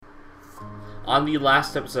On the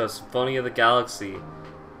last episode of Symphony of the Galaxy,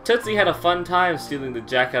 Tootsie had a fun time stealing the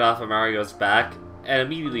jacket off of Mario's back and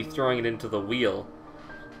immediately throwing it into the wheel.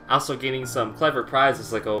 Also gaining some clever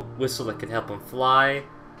prizes like a whistle that can help him fly,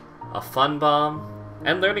 a fun bomb,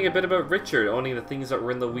 and learning a bit about Richard owning the things that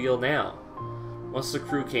were in the wheel now. Once the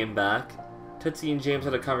crew came back, Tootsie and James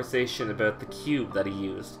had a conversation about the cube that he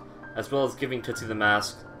used, as well as giving Tootsie the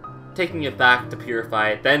mask, taking it back to purify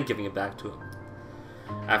it, then giving it back to him.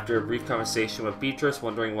 After a brief conversation with Beatrice,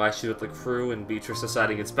 wondering why she was with the crew, and Beatrice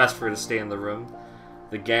deciding it's best for her to stay in the room,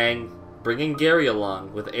 the gang, bringing Gary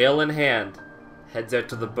along with ale in hand, heads out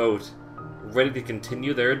to the boat, ready to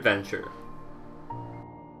continue their adventure.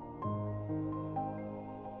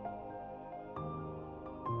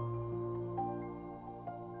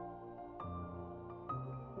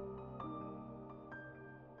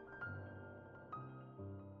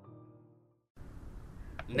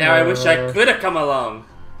 Now I wish I could have come along.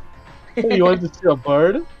 You want to see a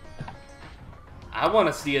bird? I want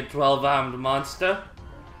to see a 12-armed monster.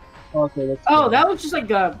 Okay, that's that was just like,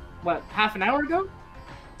 what, half an hour ago?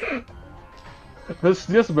 It's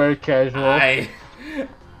just very casual. Aye,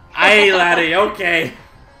 laddie, okay.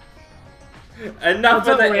 Enough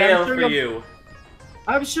of the ale for you.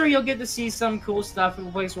 I'm sure you'll get to see some cool stuff in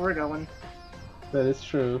the place we're going. That is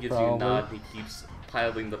true. Gives you a nod, he keeps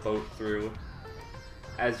piloting the boat through.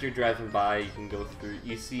 As you're driving by, you can go through.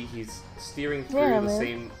 You see he's steering through the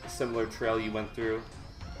same similar trail you went through.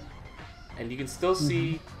 And you can still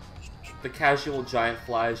see the casual giant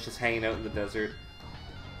flies just hanging out in the desert.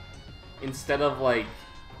 Instead of like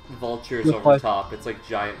vultures over top, it's like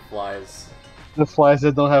giant flies. The flies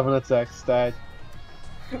that don't have an attack stat.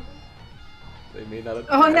 They may not attack.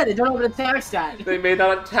 Oh yeah, they don't have an attack stat. They may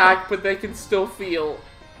not attack, but they can still feel.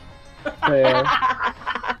 Fair.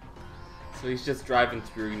 So he's just driving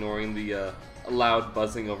through, ignoring the loud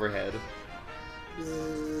buzzing overhead.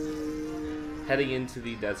 Heading into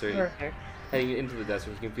the desert. Heading into the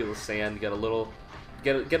desert, you can feel the sand get a little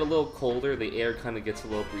colder. The air kind of gets a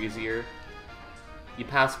little breezier. You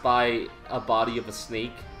pass by a body of a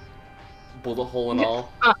snake, bullet hole and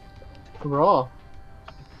all. Raw.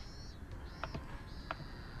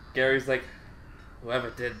 Gary's like, whoever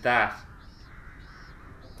did that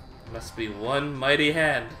must be one mighty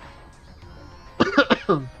hand.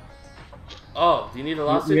 Oh, do you need a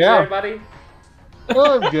lozenge there, buddy?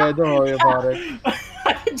 Oh, I'm good. Don't worry about it.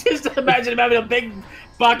 I can just imagine him having a big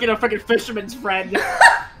bucket of freaking fisherman's friend.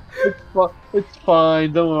 It's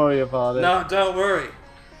fine. Don't worry about it. No, don't worry.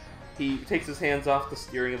 He takes his hands off the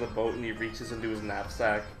steering of the boat and he reaches into his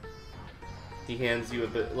knapsack. He hands you a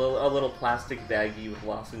little plastic baggie with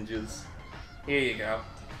lozenges. Here you go.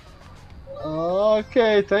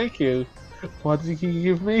 Okay, thank you. What did he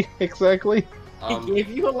give me exactly? He gave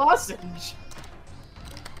you a lozenge.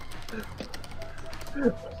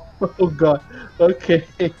 Oh god. Okay,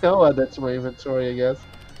 I'll add that to my inventory, I guess.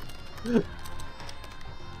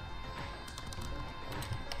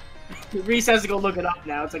 Reese has to go look it up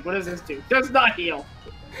now. It's like, what does this do? Does not heal.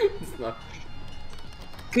 It's not.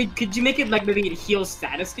 Could you make it like maybe it heals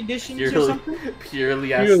status conditions or something?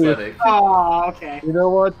 Purely aesthetic. Oh, okay. You know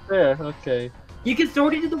what? There, okay. You can throw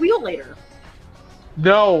it into the wheel later.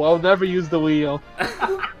 No, I'll never use the wheel.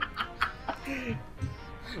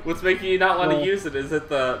 What's making you not want to use it? Is it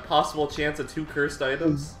the possible chance of 2 cursed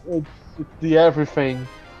items? It's the everything.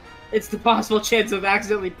 It's the possible chance of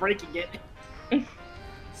accidentally breaking it.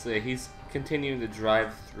 So yeah, he's continuing to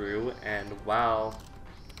drive through, and while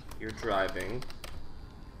you're driving...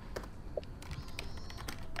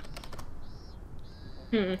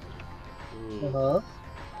 Okay,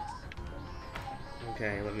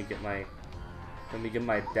 let me get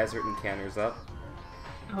my desert encounters up.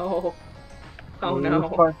 Oh. Oh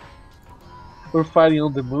no. We're fighting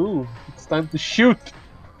on the move. It's time to shoot.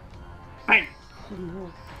 Right.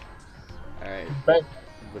 Alright.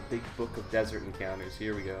 The big book of desert encounters.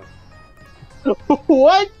 Here we go.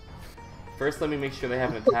 What? First, let me make sure they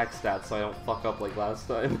have an attack stat so I don't fuck up like last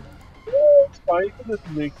time. It's fine. You can just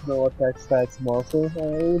make no attack stats, Marshall.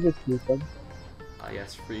 We'll just use them. Ah,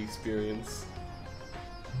 yes, free experience.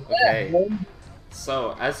 Okay.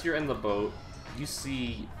 So, as you're in the boat, you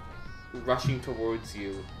see rushing towards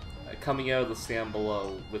you, coming out of the sand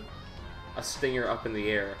below with a stinger up in the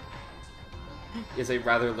air, is a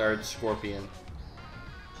rather large scorpion.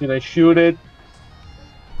 Can I shoot it?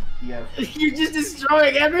 Yeah. You're just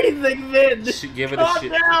destroying everything, Vin! Give it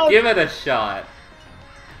a Give it a shot!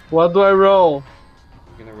 What do I roll?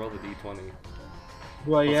 You're gonna roll the d20.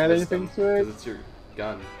 Do I add anything to it? Because it's your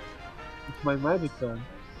gun. It's my magic gun.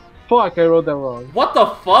 Fuck, I rolled that wrong. What the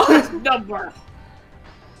fuck? Number!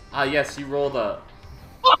 Ah, yes, you rolled a...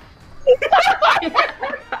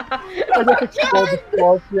 I just explode the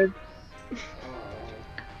scorpion.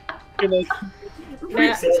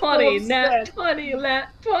 Reese Nat is 20, so nat upset. 20, nat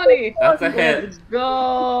 20. That's a hit. Let's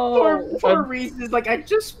go. Poor Reese is like, I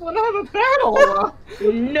just want to have a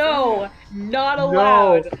battle. No, not No.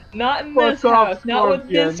 allowed. Not in this Fuck off, house. Not with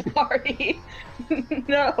this Scorpion. party.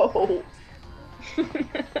 No.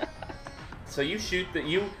 So you shoot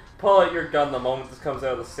you pull out your gun the moment this comes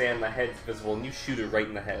out of the sand, the head's visible, and you shoot it right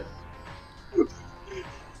in the head.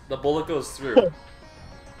 The bullet goes through.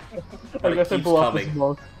 But I it guess I keeps blew off the coming.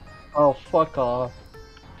 smoke. Oh, fuck off.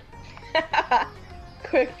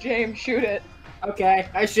 Quick, James, shoot it. Okay,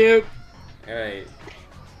 I shoot. Alright.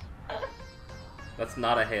 That's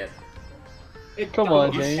not a hit. Come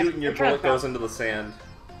on, You James. shoot and your bullet goes into the sand.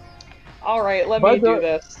 All right, let By me do the-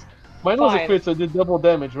 this. Mine was a Fine. crit, so it did double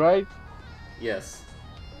damage, right? Yes.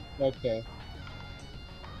 Okay.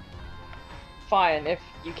 Fine. If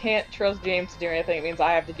you can't trust James to do anything, it means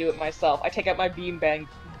I have to do it myself. I take out my beanbag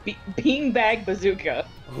bazooka.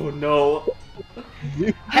 Oh no.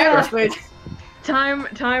 Aerospace. Time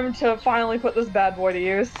to finally put this bad boy to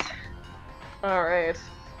use. All right.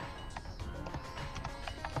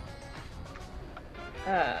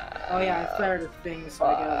 Oh yeah, I fired a thing, so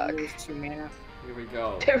I gotta Fuck. lose 2 mana. Here we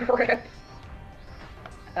go. Rip.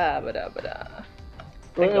 Ba-da-ba-da.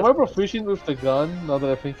 Wait, am I proficient with the gun? Now that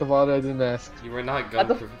I think about it, I didn't ask. You were not gun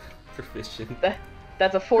That's proficient.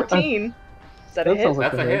 That's a 14. Is that a That hit? sounds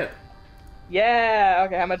like That's a hit. Yeah.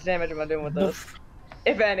 Okay. How much damage am I doing with this?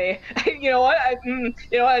 If any. You know what? I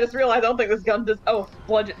just realized I don't think this gun does. Oh,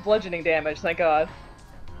 bludgeoning damage. Thank God.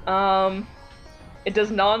 It does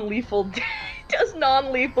non-lethal. It does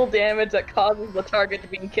non-lethal damage that causes the target to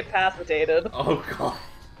be incapacitated. Oh god.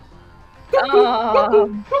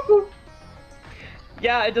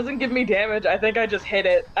 Yeah, it doesn't give me damage. I think I just hit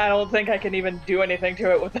it. I don't think I can even do anything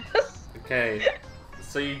to it with this. Okay.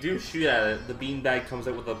 So you do shoot at it, the beanbag comes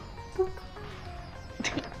out with a boop,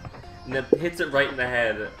 and it hits it right in the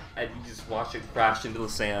head, and you just watch it crash into the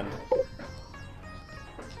sand.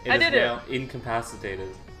 It I is did it. now incapacitated.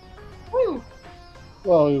 Woo!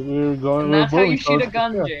 Well, we were going. And we were that's how you bully, shoot so- a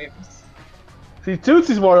gun, yeah. James. See,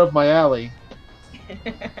 Tootsie's more up my alley.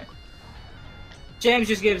 James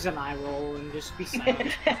just gives an eye roll and just be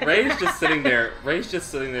silent. Ray's just sitting there. Ray's just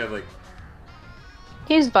sitting there like,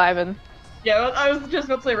 He's vibing. Yeah, I was just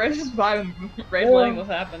about to say, Ray's just vibing. Ray's Yeah. letting this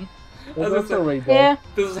happen. Well, was that's gonna alright, Yeah.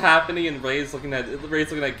 this is happening, and Ray's looking at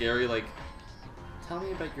Gary like, tell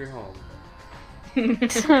me about your home.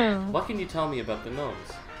 What can you tell me about the gnomes?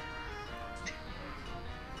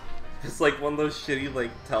 It's like one of those shitty like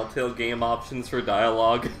Telltale game options for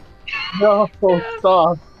dialogue. No,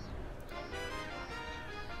 stop.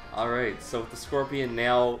 Alright, so with the scorpion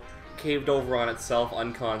now caved over on itself,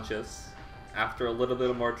 unconscious, after a little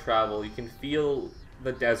bit more travel, you can feel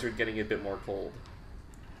the desert getting a bit more cold.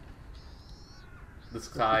 The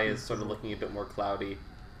sky is sort of looking a bit more cloudy.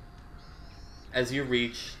 As you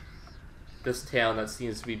reach this town that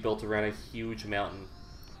seems to be built around a huge mountain.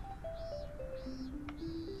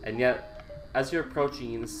 And yet, as you're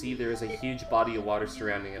approaching, you can see there is a huge body of water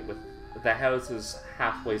surrounding it, with the houses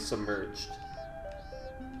halfway submerged.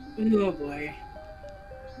 Oh boy.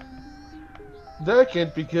 That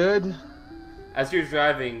can't be good. As you're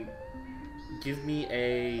driving, give me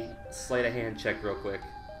a sleight of hand check real quick.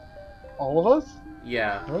 All of us?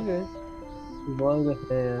 Yeah, Okay. Sleight of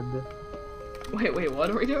hand. Wait, what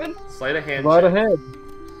are we doing? sleight of hand Sleight of check. hand.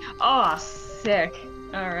 Oh, sick.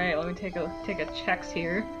 Alright, let me take a checks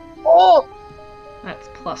here. Oh! That's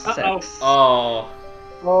plus Uh-oh. 6. Oh,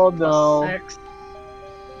 Oh Plus no. 6.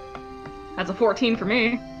 That's a 14 for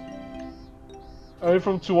me. I went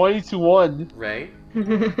from 20 to 1. Ray,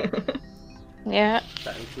 Yeah.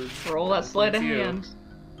 that includes. Roll that sleight of includes you. hand.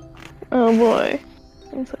 Oh boy.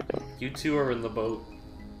 You two are in the boat.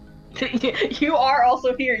 You are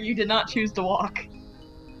also here. You did not choose to walk.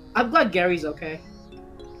 I'm glad Gary's okay.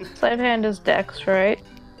 Sleight of hand is dex, right?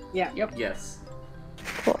 Yeah. Yep. Yes.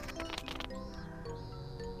 Cool.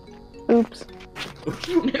 Oops.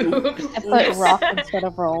 Oops. I put rock instead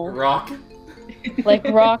of roll. Rock. Like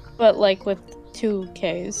rock, but like with 2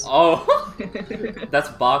 Ks. Oh, that's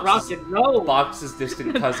Box. Rock and roll. Box's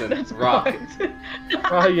distant cousin, That's Rock. right.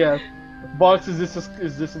 Ah, yes. Box is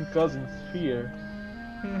distant cousin, Sphere.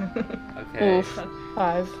 Okay. Oof.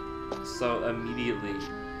 5. So immediately,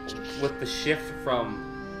 with the shift from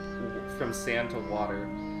sand to water,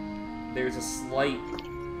 there's a slight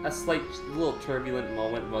little turbulent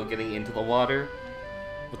moment while getting into the water,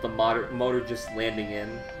 with the motor just landing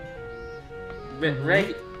in.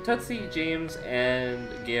 Ray, Tootsie, James, and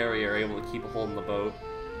Gary are able to keep a hold in the boat.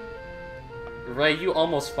 Ray, you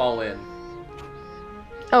almost fall in.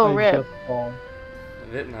 Oh, I rip. just fall.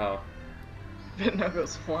 Vitno, Vitno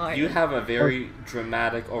goes flying. you have a very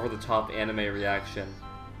dramatic, over-the-top anime reaction.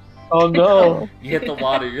 Oh no! You hit the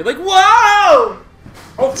water, you're like, whoa!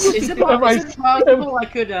 Oh, Is it possible I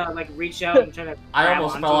could like reach out and try to? I grab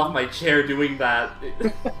almost onto fell off him? my chair doing that.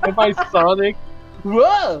 Am I Sonic?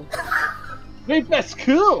 Whoa! Wait, that's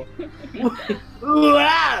cool!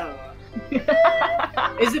 Wow!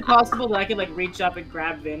 Is it possible that I could like reach up and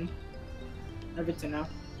grab Vin? I'd good to know.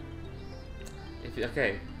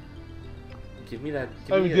 Okay. Give me that.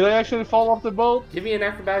 I mean, did I actually fall off the boat? Give me an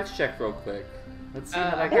acrobatics check real quick. Let's see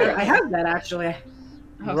how that okay. goes. I have that actually.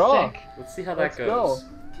 Oh, Raw. sick. Let's see how Let's that goes. go.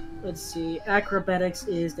 Let's see. Acrobatics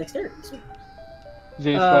is dexterity. Sweet.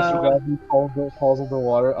 James Special Gravity falls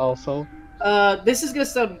underwater also. This is gonna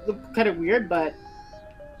sound kind of weird, but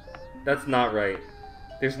That's not right.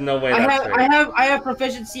 There's no way I that's have right. I have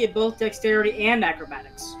proficiency at both dexterity and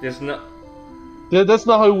acrobatics. There's no. Yeah, that's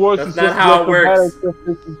not how it works. That's it's not just how it works. acrobatics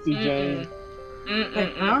proficiency, James.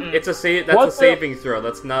 It's a That's What a the- saving throw.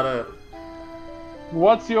 That's not a.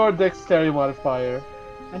 What's your dexterity modifier?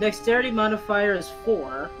 My dexterity modifier is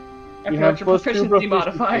 4. I You forgot have your plus 2 proficiency proficiency.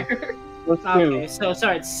 modifier. Plus 2. Okay, so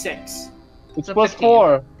sorry, it's 6. It's So plus 15.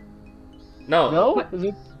 4. No. No? What? Is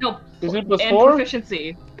it? No, Is it plus and 4?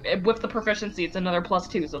 proficiency. With the proficiency, it's another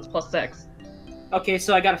 +2, so it's +6. Okay,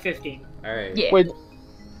 so I got a 15. All right. Yeah. Wait.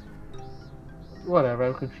 Whatever,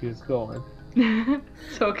 I'm confused. Go on.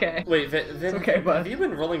 It's okay. Wait, Vin, okay, bud. have you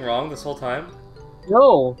been rolling wrong this whole time?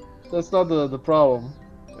 No, that's not the problem.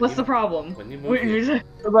 What's the problem? When you move Wait, your-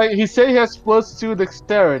 Like, he said he has plus 2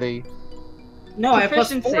 dexterity. No, I have plus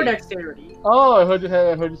Proficiency. 4 dexterity. Oh, I heard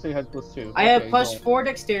you say you had plus 2. I have Okay, plus go on. 4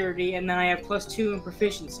 dexterity, and then I have plus 2 in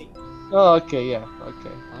proficiency. Oh, okay, yeah,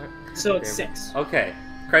 okay. So it's Okay. 6. Okay.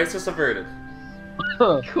 Crisis averted.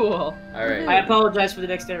 Cool. All right. I apologize for the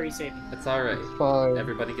dexterity saving. It's all right. Fine.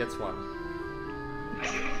 Everybody gets one.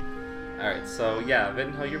 Alright, so yeah,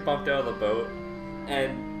 Vinho, you're bumped out of the boat,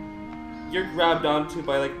 and you're grabbed onto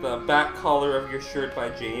by like the back collar of your shirt by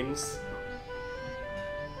James,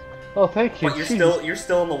 Oh, thank you. but Jeez. you're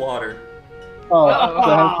still in the water. Oh, Oh. so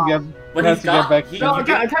I have to get. But I have he's to got. get back. He, No,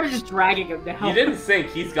 you, I'm kind of just dragging him down. you didn't sink.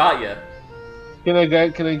 He's got you. Can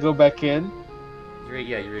I go back in? You're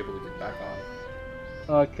able to get back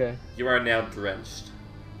on. Okay. You are now drenched.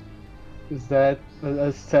 Is that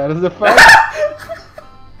as sad as the fact?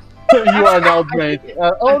 You are now drenched.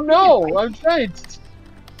 Oh no, I'm drenched.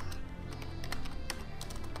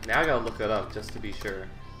 Now I gotta look it up just to be sure.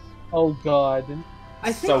 Oh god.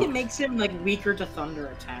 I think Soaked. it makes him like weaker to thunder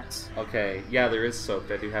attacks. Okay, yeah, there is soaked.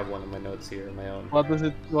 I do have one of my notes here, my own. What does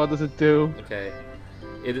it do? Okay.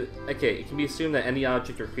 It can be assumed that any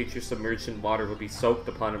object or creature submerged in water will be soaked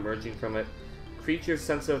upon emerging from it. Creatures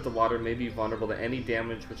sensitive to water may be vulnerable to any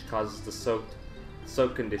damage which causes the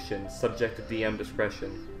soak condition, subject to DM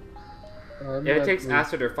discretion. If it takes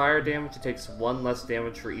acid or fire damage, it takes 1 less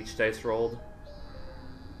damage for each dice rolled.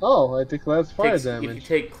 Oh, I take less fire If you damage.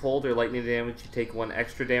 take cold or lightning damage, you take 1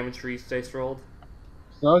 extra damage for each dice rolled.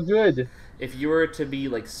 Not good. If you were to be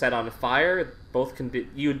like set on fire,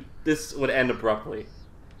 this would end abruptly.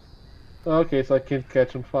 Okay, so I can't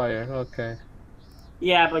catch on fire. Okay.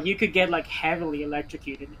 Yeah, but you could get like heavily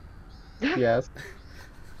electrocuted. Yes.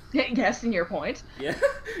 Guessing your point. Yeah,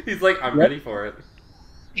 he's like, I'm Yep. ready for it.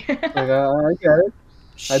 Like, I get it.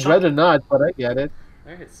 I'd rather not, but I get it.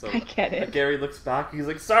 Alright, so I get it. Gary looks back. He's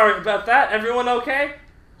like, sorry about that. Everyone okay?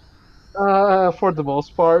 For the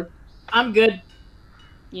most part, I'm good.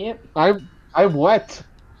 Yep. I'm wet.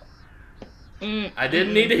 I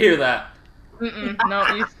didn't need to hear that. No,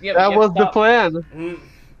 yep, That yep, was the stop. plan. Mm.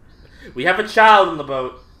 We have a child in the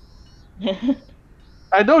boat.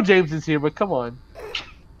 I know James is here, but come on.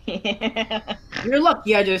 You're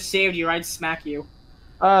lucky I just saved you. I'd smack you.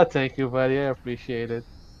 Ah, thank you, buddy. I appreciate it.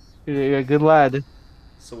 You're a good lad.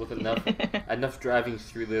 So with enough driving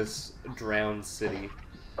through this drowned city,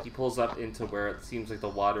 he pulls up into where it seems like the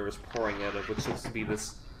water is pouring out of, which looks to be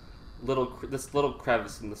this little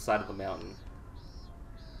crevice in the side of the mountain.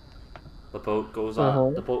 The boat goes on. Uh-huh.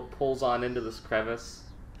 The boat pulls on into this crevice,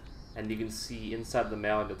 and you can see inside the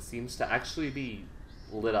mound. It seems to actually be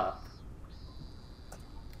lit up.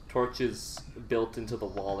 Torches built into the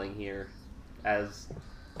walling here, as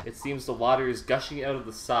it seems the water is gushing out of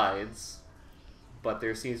the sides, but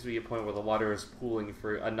there seems to be a point where the water is pooling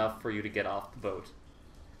for enough for you to get off the boat.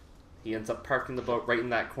 He ends up parking the boat right in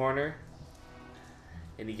that corner,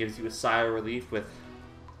 and he gives you a sigh of relief with,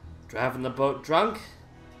 "Driving the boat drunk?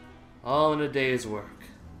 All in a day's work."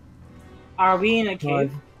 Are we in a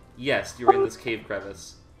cave? Yes, you're in this cave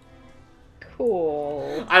crevice.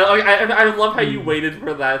 Cool. I love how you waited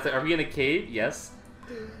for that. It's like, are we in a cave? Yes.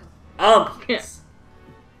 Yes.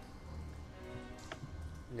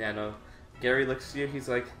 Yeah, no. Gary looks at you, he's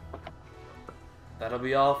like, that'll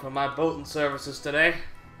be all for my boating services today.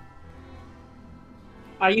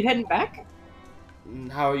 Are you heading back?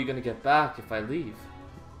 How are you gonna get back if I leave?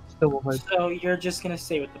 Still on my So you're just gonna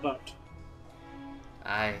stay with the boat?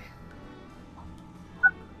 I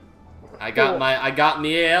got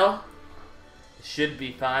me ale. Should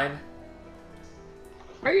be fine.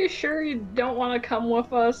 Are you sure you don't want to come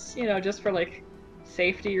with us? You know, just for like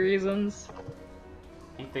safety reasons.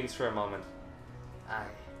 He thinks for a moment.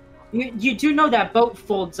 You do know that boat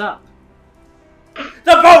folds up. The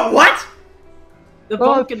boat what? The Oh,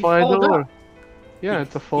 boat it's can fine, fold don't worry. up. Yeah,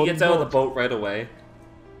 it's a He fold. gets out of the boat right away.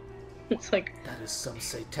 It's like, That is some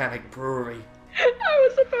satanic brewery. I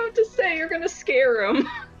was about to say you're gonna scare him.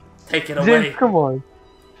 Take it away. James, come on.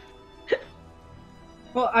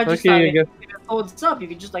 Well, I just Okay, thought I if guess. it folds up, you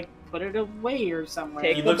could just like put it away or somewhere.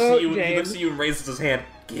 Take He the looks at boat, you. He James. looks at you and raises his hand.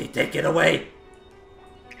 Take it away.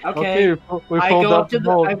 Okay. we I fold go up up to the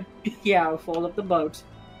boat. yeah, I'll fold up the boat.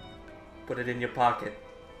 Put it in your pocket.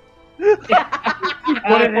 And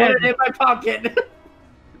I put it in my pocket.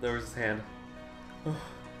 There was his hand. The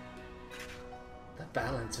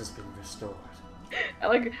balance has been restored. I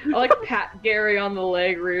like pat Gary on the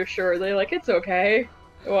leg, reassuredly, like it's okay.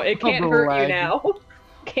 Well, it can't the hurt leg. you now.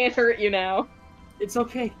 Can't hurt you now. It's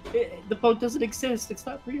okay. The boat doesn't exist. It's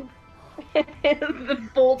not real. The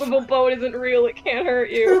foldable boat isn't real. It can't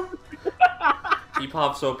hurt you. He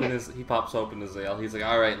pops open his ale. He's like,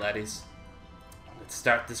 "All right, laddies, let's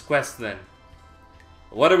start this quest then.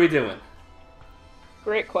 What are we doing?"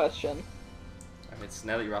 Great question. I mean, so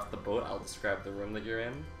now that you're off the boat, I'll describe the room that you're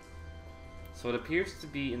in. So it appears to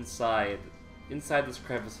be inside this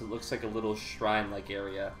crevice. It looks like a little shrine-like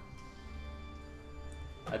area.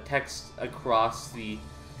 A text across the...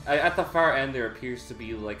 At the far end, there appears to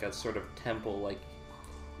be like a sort of temple-like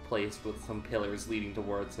place with some pillars leading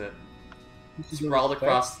towards it. Sprawled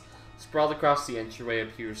across the entryway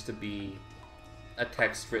appears to be a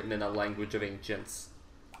text written in a language of ancients.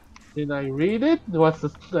 Did I read it?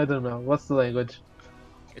 I don't know. What's the language?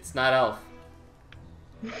 It's not elf.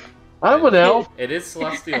 I'm an elf. It is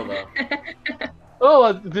celestial though.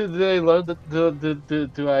 Oh, did I learn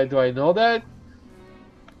that? Do I know that?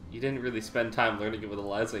 You didn't really spend time learning it with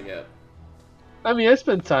Eliza yet, I mean, I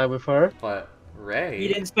spent time with her. but Ray. You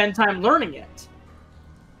didn't spend time learning it.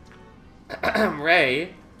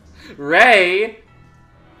 Ray,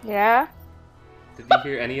 Yeah? did you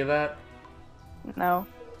hear any of that? No.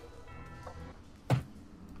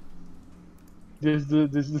 This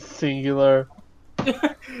is singular.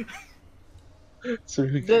 So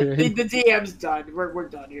The DM's done. We're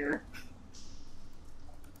done here.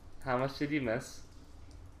 How much did you miss?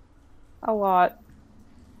 A lot.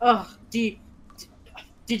 Ugh. Did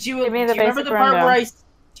you? Give me the do you remember basic the part rundown. where I? Do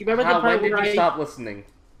you remember the When part did where you I? stop listening?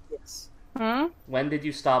 Yes. Hmm? When did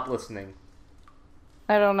you stop listening?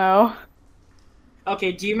 I don't know.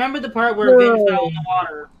 Okay. Do you remember the part where Vin fell in the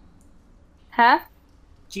water? Huh?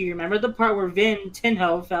 Do you remember the part where Vin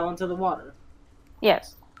Tinho fell into the water?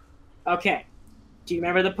 Yes. Okay. Do you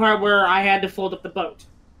remember the part where I had to fold up the boat?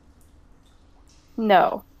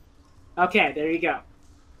 No. Okay, there you go.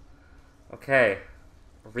 Okay,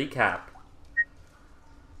 recap.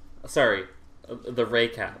 Sorry, the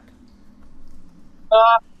recap.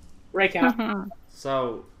 Recap. Mhm.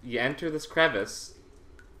 So, you enter this crevice,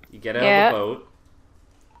 you get out Yeah. of the boat,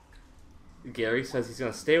 Gary says he's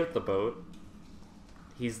gonna stay with the boat,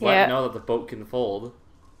 he's let Yeah. know that the boat can fold,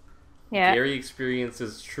 Yeah. Gary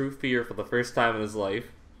experiences true fear for the first time in his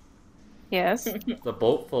life, Yes. the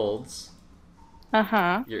boat folds,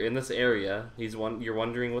 Uh-huh. you're in this area, you're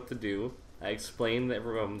wondering what to do, I explained that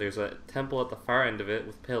room, there's a temple at the far end of it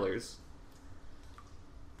with pillars,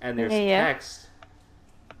 and there's Yeah. text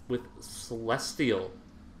with celestial.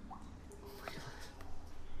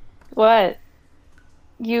 What?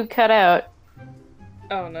 You cut out.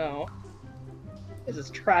 Oh no. This is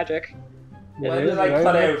tragic. When It did is I very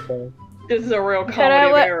cut much out? so. This is a real You cut comedy out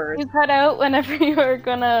of what? errors. You cut out whenever you were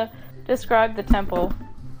gonna describe the temple.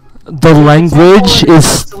 The language is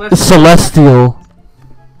celestial.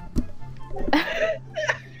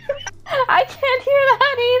 I can't hear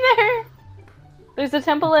that either. There's a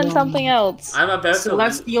temple and something else. I'm about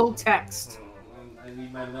Celestial text. I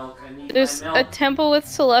need my milk. There's a temple with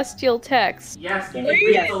celestial text. Yes, you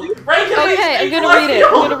Yes. Okay, I'm gonna read it.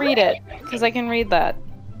 I'm gonna read it because I can read that.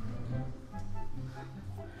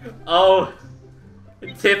 Oh,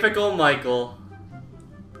 typical Michael.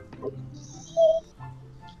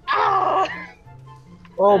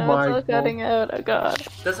 Oh It's my all god. cutting out. Oh god.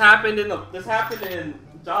 This happened in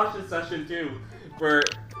Josh's session too. where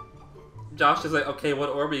Josh is like, okay, what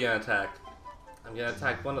orb are you gonna attack? I'm gonna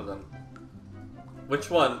attack one of them. Which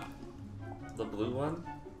one? The blue one?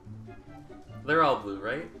 They're all blue,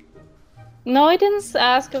 right? No, I didn't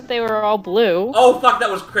ask if they were all blue. Oh fuck, that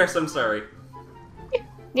was Chris, I'm sorry.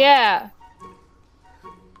 Yeah.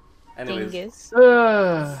 Anyways. Dingus.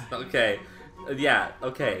 Okay. Yeah,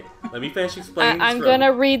 okay. Let me finish explaining this I'm room.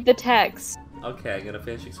 gonna read the text. Okay, I'm gonna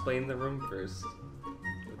finish explaining the room first.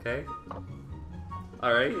 Okay?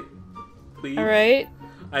 Alright? Please? Alright?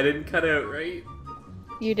 I didn't cut out, right?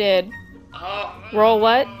 You did. Oh. Roll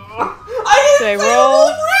what? I Did I didn't say roll?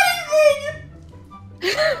 roll for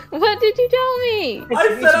anything! What did you tell me? I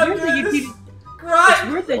said I'm weird that you gonna keep- describe-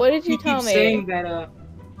 It's weird that What did you keep tell me? saying that,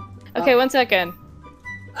 Okay, 1 second.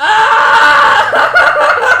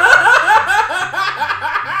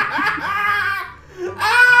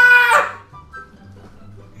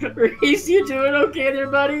 Reese, you doing okay there,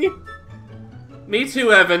 buddy? Me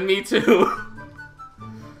too, Evan, me too.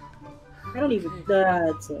 I don't even.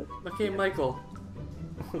 That's it. Okay, Michael.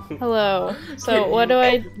 Hello. So, what do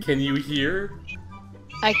I... Can you hear?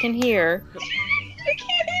 I can hear. I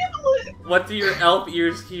can't handle it. What do your elf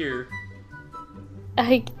ears hear?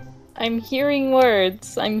 I'm hearing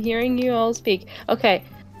words. I'm hearing you all speak. Okay,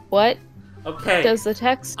 what Okay. does the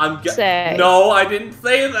text I'm say? No, I didn't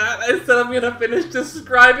say that. I said I'm gonna finish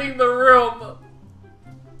describing the room.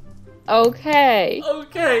 Okay.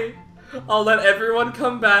 Okay. I'll let everyone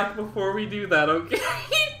come back before we do that, okay?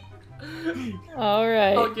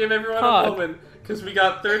 Alright. I'll give everyone a Hog. moment, because we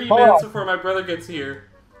got 30 Hog. minutes before my brother gets here.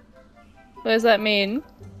 What does that mean?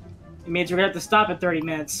 It means we're gonna have to stop at 30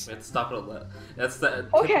 minutes. Let's stop it at that. That's the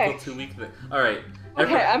Okay. typical 2-week thing. Alright.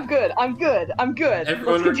 Okay, I'm good. I'm good. I'm good.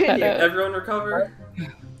 Everyone, Let's continue. everyone recover?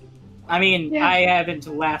 I mean, Yeah. I haven't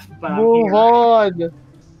left, but I'm Move here. on.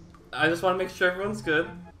 I just want to make sure everyone's good.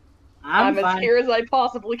 I'm as fine. here as I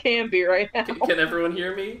possibly can be right now. Can everyone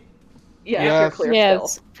hear me? Yeah, Yes. you're clear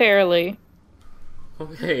Yes, still. fairly.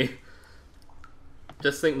 Okay.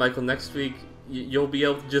 Just think, Michael, next week you'll be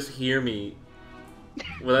able to just hear me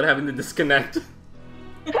without having to disconnect.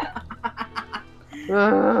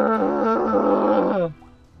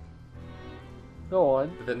 Go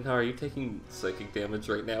on. Then how are you taking psychic damage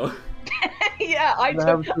right now? Yeah, I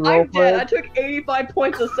have to roll I'm for dead. it? I took 85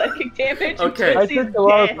 points of psychic damage. and Okay. I Tootsie's took a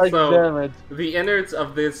lot of dead. psychic So- damage. The innards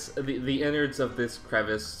of this, the innards of this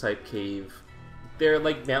crevice-type cave, they're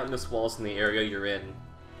like mountainous walls in the area you're in.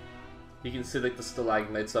 You can see like the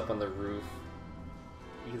stalagmites up on the roof.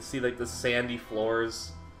 You can see like the sandy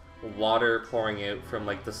floors, water pouring out from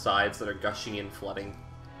like the sides that are gushing in, flooding.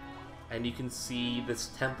 And you can see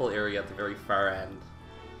this temple area at the very far end.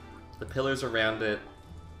 The pillars around it,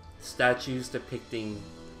 statues depicting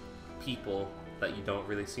people that you don't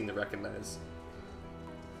really seem to recognize.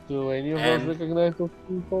 Do any of us And- recognize those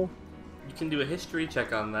people? You can do a history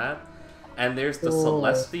check on that. And there's the Oh.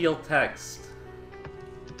 celestial text.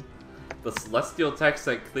 The celestial text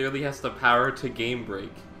that clearly has the power to game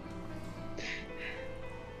break.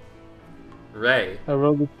 Ray. I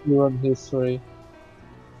wrote it through on history.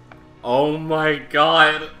 Oh my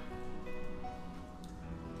god.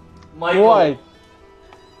 Michael. What?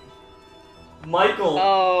 Michael.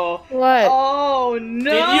 Oh. What? Oh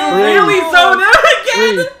no! Did you Ray. really zone out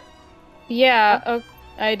again? Ray, Yeah,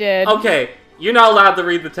 I did. Okay, you're not allowed to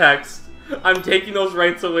read the text. I'm taking those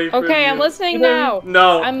rights away from you. Okay, I'm listening now.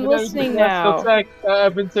 No. I'm you know, listening that's the now. fact.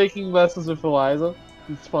 I've been taking lessons with Eliza.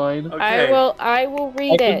 It's fine. Okay. I will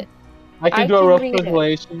read can- it. I can I do a can rough read it.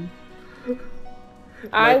 translation.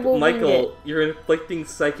 I will read Michael, it. you're inflicting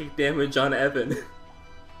psychic damage on Evan.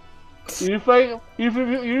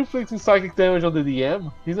 You're inflicting psychic damage on the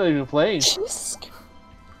DM. He's not even playing.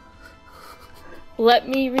 Let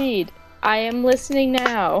me read. I am listening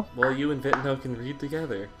now. Well, you and Vitno can read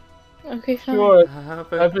together. Okay, fine. Sure. How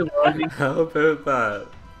I've about, been learning. how about that?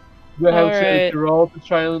 Do I have Alright. to roll to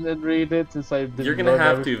try and read it since I didn't You're gonna learn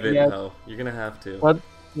have to, everything yet? Vitno. You're gonna have to.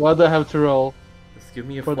 What do I have to roll? Just give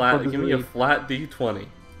me a For- flat. for the Give me a read. flat D20.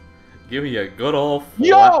 Give me a good old flat.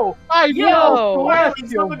 Yo! I Yo! know! Finally,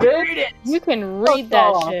 Celestial, someone bitch! read it! You can read that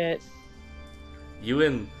off. shit. You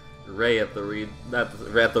and Ray at the read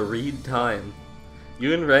time.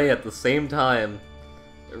 You and Ray at the same time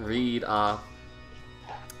read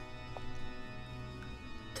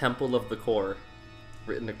Temple of the Core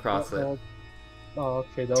written across it. Oh,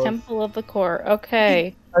 okay. That was, Temple of the Core.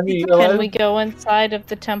 Okay. I mean, Can we go inside of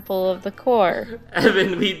the Temple of the Core?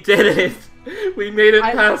 Evan, we did it! We made it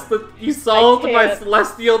past the. You solved my can't.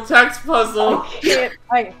 celestial text puzzle. I can't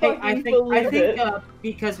I fucking think believe it.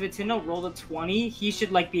 because Vitino rolled a 20, he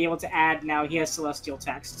should like be able to add now he has celestial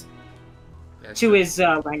text. to his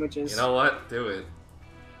languages. You know what? Do it.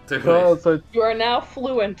 Do Oh, it. so You are now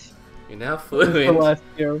fluent. You're now it's fluent.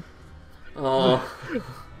 Celestial. Oh.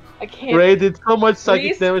 I can't. Ray did so much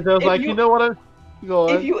psychic Reese, damage. I was if like, you know what? Go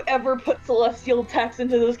on. If you ever put celestial attacks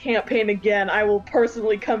into this campaign again, I will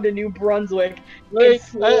personally come to New Brunswick and Wait,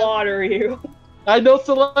 slaughter you. I know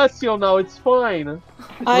Celestial now. It's fine.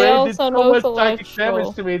 I Ray did also so know much psychic Celestial.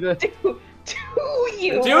 damage to me. That... Do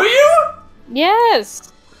you? Do you?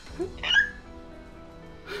 Yes!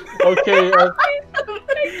 Okay.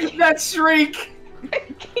 That shriek! I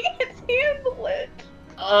can't handle it.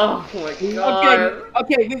 Oh my god.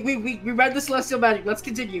 Okay, we read the celestial magic. Let's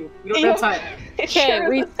continue. We don't have time. It Okay, sure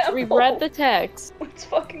we is a temple. read the text. Let's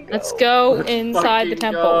fucking go. Let's go Let's inside the fucking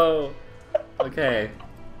temple. go. Okay.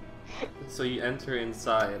 So you enter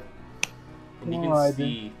inside. And you Oh, can I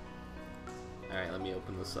see. Alright, let me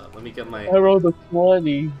open this up. Let me get my I rolled a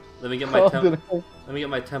 20. let me get my How temple did I, let me get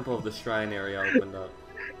my Temple of the Shrine area opened up.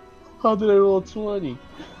 how did I roll a 20?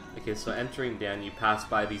 Okay, so entering down, you pass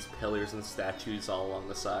by these pillars and statues all along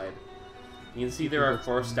the side. You can see there are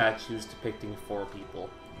 4 statues depicting 4 people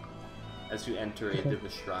as you enter into the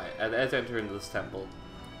shrine, as you enter into this temple.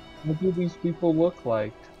 What do these people look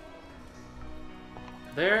like?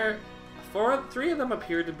 There, 3 of them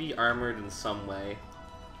appear to be armored in some way,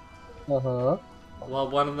 Uh-huh. while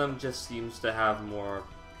one of them just seems to have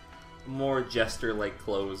more jester-like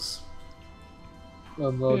clothes.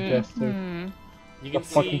 Oh no, Jester. Hmm. You A can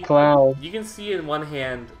fucking see, clown. you can see in one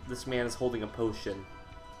hand this man is holding a potion,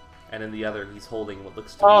 and in the other he's holding what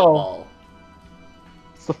looks to be a Oh. ball.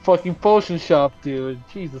 It's the fucking potion shop, dude.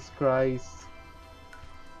 Jesus Christ.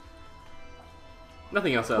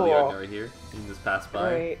 Nothing else out of the Cool. ordinary here. You can just pass by,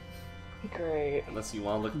 Great. Great. unless you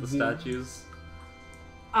want to look at the Mhm. statues.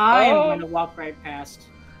 I am Oh. going to walk right past.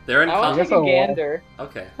 They're in I want con- to guess take a I'll walk. gander.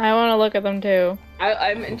 Okay, I want to look at them too.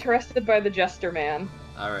 I'm interested by the Jester Man.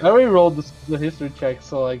 alright. I already rolled the history check,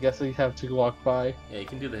 so I guess I have to walk by. Yeah, you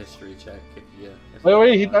can do the history check if you. If I you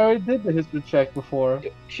already want. did the history check before.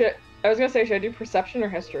 I was gonna say, should I do perception or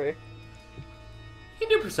history? You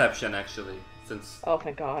can do perception actually, since Oh,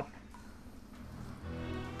 thank God.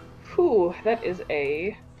 Whew, that is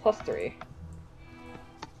a +3.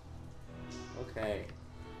 okay.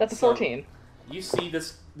 That's a So- 14. You see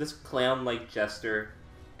this clown-like jester,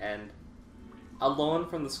 and alone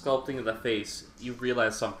from the sculpting of the face, you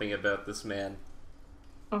realize something about this man.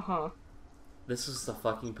 Uh-huh. This is the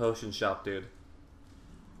fucking potion shop, dude.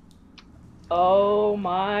 Oh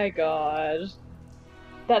my God.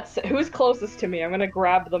 That's who's closest to me. I'm gonna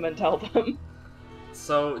grab them and tell them.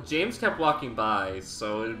 So James kept walking by,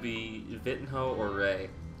 so it'd be Vittenho or Ray.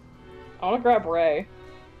 I wanna grab Ray.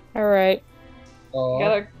 Alright. You Oh,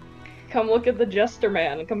 gotta come look at the Jester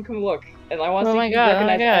Man. Come look. And I want to Oh see my if you God, oh my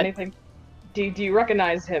recognize God. anything. Do you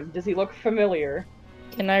recognize him? Does he look familiar?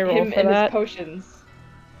 Can I roll Him for and his that? potions.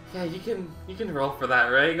 Yeah, you can roll for that,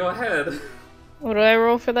 Ray. Go ahead. What do I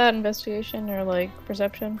roll for that? Investigation or like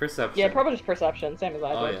perception? Perception. Yeah, probably just perception, same as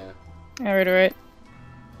I Oh did. yeah. Alright.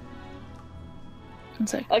 1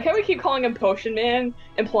 sec. I like how we keep calling him Potion Man,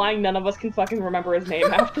 implying none of us can fucking remember his name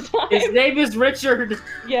half the His time. name is Richard.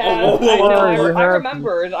 Yeah, Oh, whoa, I know. whoa, I, whoa. I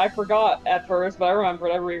remembered. I forgot at first, but I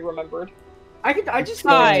remembered. I remembered. I just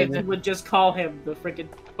Five. wish would just call him the freaking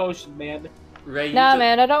potion man. Ray. You Nah, ju-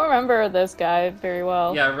 man, I don't remember this guy very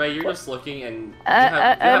well. Yeah, Ray. You're just looking, and you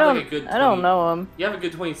I have don't. like a good. 20, I don't know him. You have a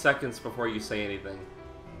good 20 seconds before you say anything.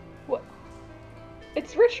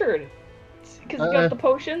 It's Richard. Because he got the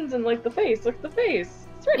potions and like the face. Look at the face.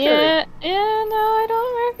 It's Richard. Yeah. No, I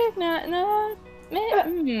don't recognize. No.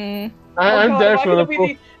 Man, I'm there for the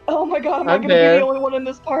full. Oh my God, am I I'm gonna there. be the only one in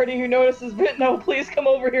this party who notices No, please come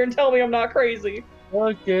over here and tell me I'm not crazy.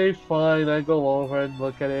 Okay, fine. I go over and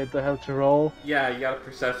look at it. I have to roll. Yeah, you got a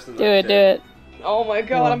perception. do it. Oh my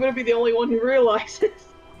God, Yeah. I'm gonna be the only one who realizes.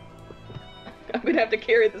 I'm gonna have to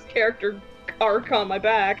carry this character arc on my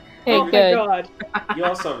back. Hey, oh my good. God. You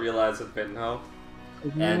also realize that Vittenho,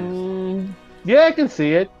 And- Mm, yeah, I can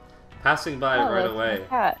see it. passing by Oh, right it's my away,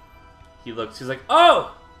 cat. he looks. He's like,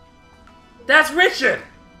 "Oh, that's Richard."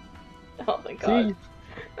 Oh my God. See,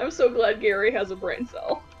 I'm so glad Gary has a brain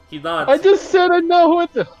cell. He nods. I just said I know who it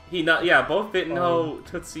is. He not. Yeah, both Vittenho,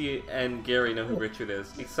 Tootsie, and Gary know who Richard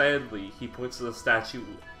is. Excitedly, he points to the statue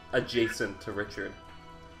adjacent to Richard.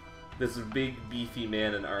 This big, beefy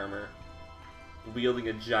man in armor, wielding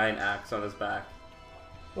a giant axe on his back.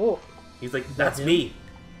 Oh. He's like, "That's me."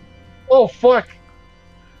 Oh fuck!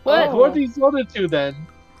 What? Oh. Who are these other two then?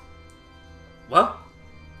 What?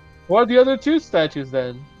 What are the other two statues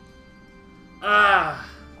then? Ah,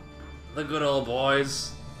 the good old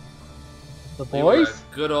boys. The We were boys?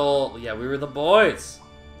 good old. Yeah, we were the boys.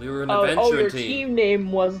 We were an Oh, adventure your team. team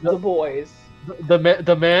name was the Boys. The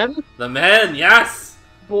man? The men, yes!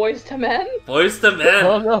 Boys to Men? Boys to Oh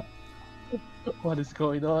men! no. What is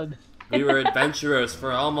going on? We were adventurers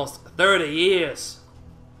for almost 30 years.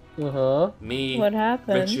 Uh-huh. Me, What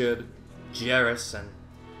happened? Richard, Jarrus, and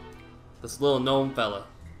this little gnome fella.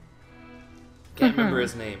 Can't remember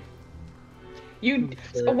his name.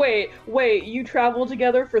 Wait, you traveled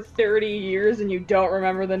together for 30 years and you don't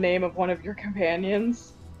remember the name of one of your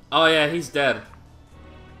companions? Oh yeah, he's dead.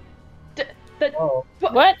 Oh.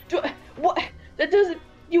 What? What? That doesn't...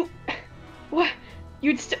 What?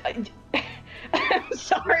 You'd still... I'm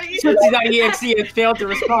sorry. Tootsie.exe failed to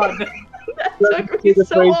respond. That took me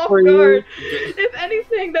so off guard. If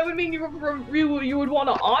anything, that would mean you would want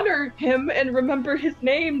to honor him and remember his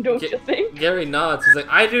name, don't you think? Gary nods. He's like,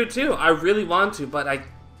 I do too. I really want to, but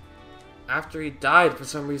after he died, for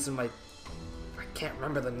some reason, I can't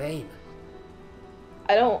remember the name.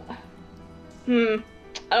 I don't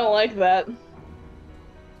like that.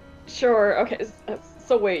 Sure, okay.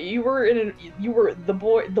 So wait, you were the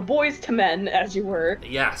Boys to Men, as you were.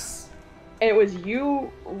 Yes. And it was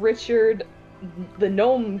you, Richard, the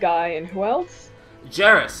gnome guy, and who else?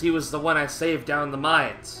 Jarrus, he was the one I saved down in the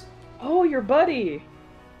mines. Oh, your buddy.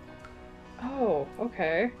 Oh,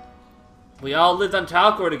 okay. We all lived on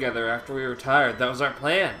Talcor together after we retired. That was our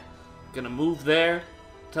plan. Gonna move there,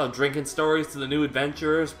 tell drinking stories to the new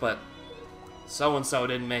adventurers, but so-and-so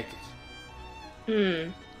didn't make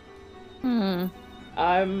it.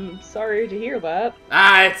 I'm sorry to hear that.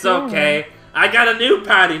 Ah, it's okay. I got a new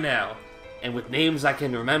party now. And with names I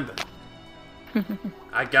can remember.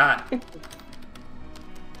 I got it.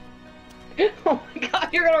 Oh my god,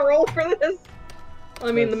 you're gonna roll for this?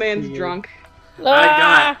 I mean, the man's drunk. I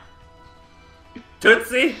got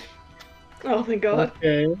Tootsie, Oh, thank god.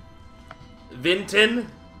 Okay. Vinton,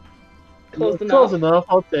 Close enough.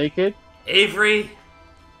 I'll take it. Avery,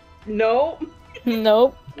 No.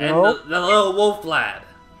 Nope. and Nope. the little wolf lad.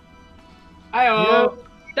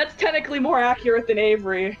 That's technically more accurate than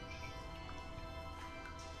Avery.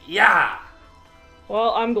 Yeah.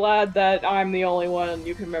 Well, I'm glad that I'm the only one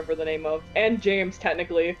you can remember the name of. And James,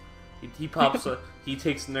 technically. He pops a, he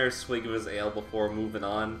takes another swig of his ale before moving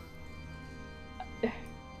on.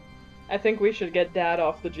 I think we should get Dad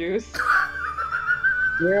off the juice.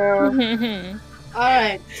 Yeah.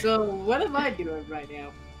 Alright, so what am I doing right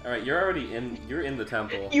now? Alright, you're in the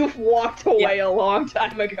temple. You've walked away a long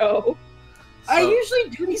time ago. I So- usually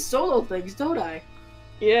do these solo things, don't I?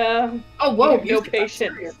 Yeah. Oh, whoa, You have no music, I'm patience.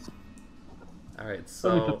 serious. Alright,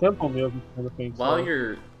 So with the so temple music kind of thing. while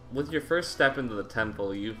you're with your first step into the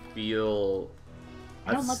temple, you feel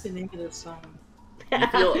I don't like the name of this song. you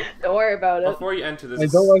feel Don't worry about it. before you enter this. I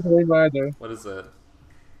don't like the name either. What is it?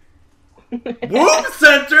 Womb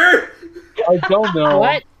Center. I don't know.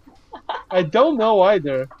 What? I don't know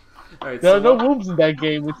either. Alright, There so are no wombs in that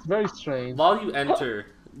game. It's very strange. while you enter,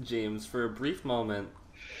 James, for a brief moment,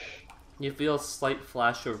 you feel a slight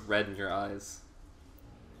flash of red in your eyes.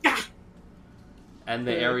 And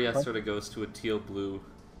the area sort of goes to a teal blue.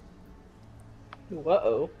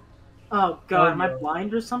 Whoa. Oh god, Oh, am I no.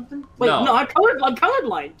 blind or something? Wait, No. no, I'm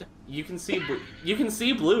colorblind. You can see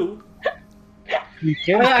blue. You Oh,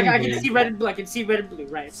 can't yeah, I see can me. see red and blue. I can see red and blue,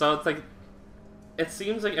 right? So it's like it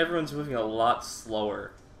seems like everyone's moving a lot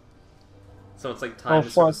slower. So it's like time Oh,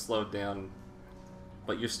 is sort of fuck. slowed down,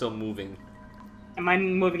 but you're still moving. Am I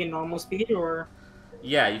moving at normal speed or?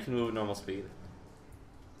 Yeah, you can move at normal speed.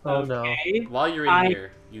 Oh no. Okay. While you're in I-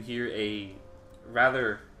 here, you hear a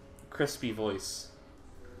rather crispy voice.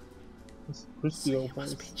 It's crispy old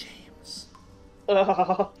Must be voice. James.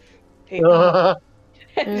 Ugh. Hey,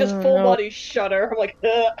 just Oh, full no. body shudder. I'm like,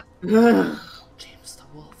 ugh. Ugh. James the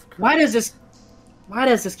Wolf. Why does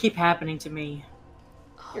this keep happening to me?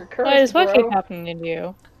 You're Why does cursed, what keep bro. happening to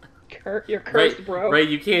you? You're cursed, Ray, bro. Ray,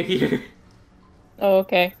 you can't hear. Oh,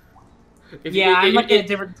 okay. If Yeah, I'm like if, at a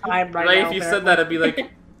different time right Ray, now. if you said that, I'd be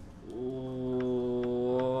like.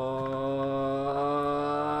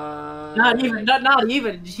 Not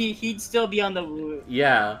even. He'd still be on the.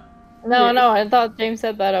 Yeah, No, I thought James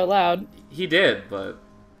said that out loud. he did, but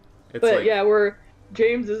it's But like yeah,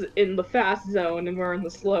 James is in the fast zone and we're in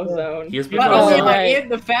the slow zone. he has been. Not Oh, only am I right. in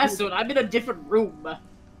the fast zone, I'm in a different room.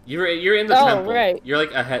 You're in the Oh, temple. right. You're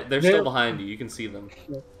like ahead. They're Yeah. still behind you. You can see them.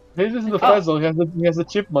 This is the puzzle. He has a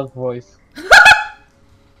chipmunk voice.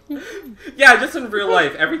 Yeah, just in real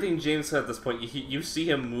life, everything James said at this point, you see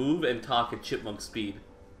him move and talk at chipmunk speed.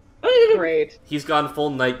 Great. He's gone full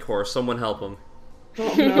night core. Someone help him.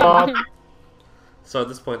 Oh, no. God. So at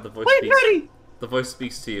this point, the voice Wait, speaks. Freddy! The voice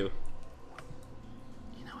speaks to you.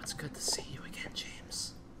 You know, it's good to see you again,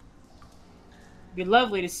 James. Be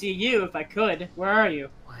lovely to see you if I could. Where are you?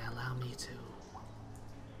 Why, allow me to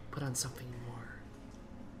put on something more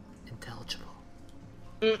intelligible.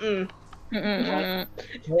 Mm-mm. I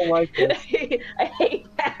don't like it. I hate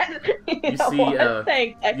that. You know see, what?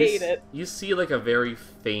 Thanks. I hate it. You see like a very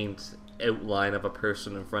faint outline of a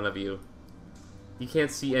person in front of you. You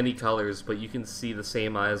can't see any colors, but you can see the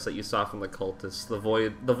same eyes that you saw from the cultists. The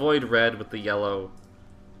void red with the yellow.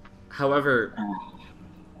 However,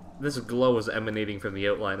 this glow is emanating from the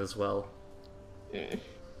outline as well.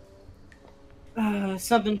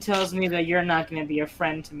 Something tells me that you're not going to be a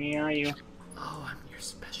friend to me, are you? Oh, I'm your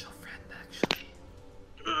special friend, actually.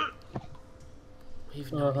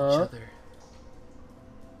 We've known each other,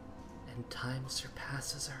 and time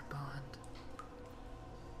surpasses our bond.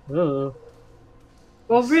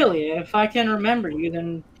 Well, really, if I can remember you,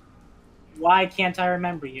 then why can't I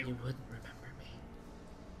remember you? You wouldn't remember me.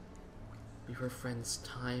 We were friends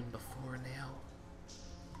time before now,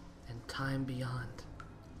 and time beyond.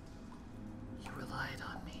 You relied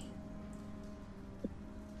on me.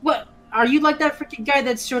 What? Are you like that freaking guy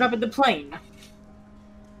that showed up at the plane?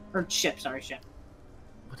 Or ship, sorry, ship.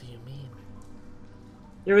 What do you mean?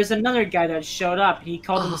 There was another guy that showed up, and he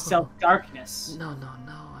called himself Darkness. No,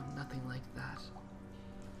 I'm nothing like that.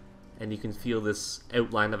 And you can feel this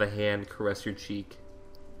outline of a hand caress your cheek.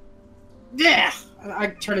 Yeah! I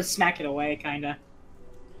try to smack it away, kinda.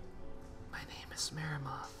 My name is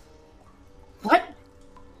Merimoth. What?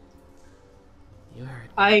 You heard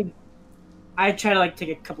me. I try to, like, take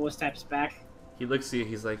a couple of steps back. He looks at you,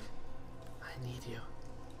 he's like, I need you.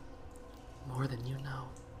 More than you know.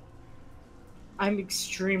 I'm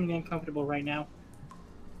extremely uncomfortable right now.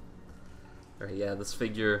 Alright, yeah, this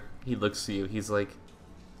figure, he looks at you, he's like,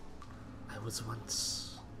 I was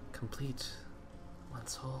once complete,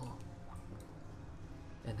 once whole,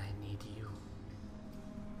 and I need you.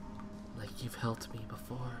 Like you've helped me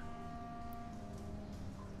before.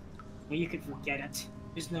 Well, you could forget it.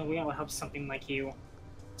 There's no way I'll help something like you.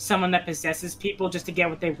 Someone that possesses people just to get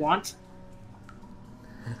what they want?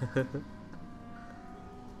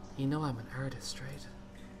 You know I'm an artist, right?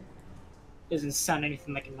 Doesn't sound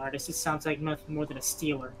anything like an artist. It sounds like nothing more than a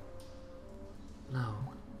stealer. No.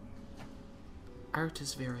 Art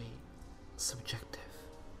is very subjective,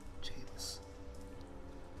 James.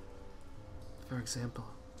 For example,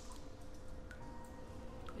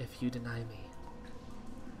 if you deny me,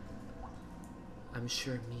 I'm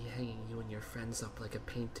sure me hanging you and your friends up like a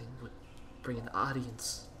painting would bring an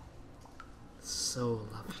audience. So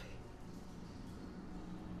lovely.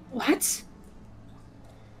 What?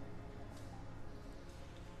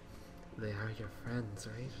 They are your friends,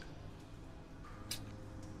 right?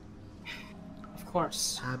 Of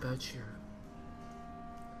course. How about your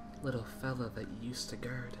little fella that you used to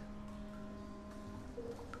guard?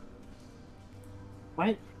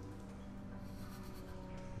 What?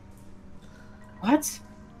 What?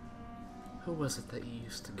 Who was it that you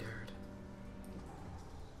used to guard?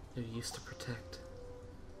 Who you used to protect?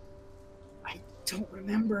 I don't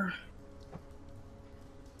remember.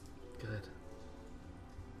 Good.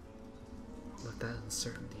 Let that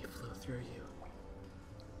uncertainty flow through you.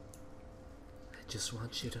 I just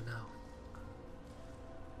want you to know.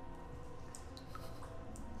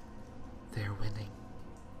 They're winning.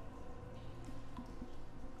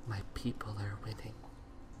 My people are winning.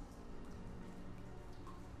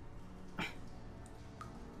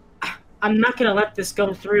 I'm not gonna let this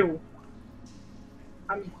go through.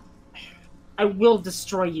 I will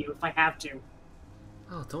destroy you if I have to.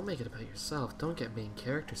 Oh, don't make it about yourself. Don't get main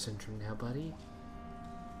character syndrome now, buddy.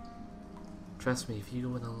 Trust me, if you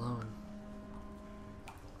go in alone,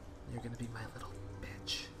 you're gonna be my little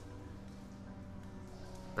bitch.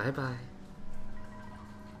 Bye-bye.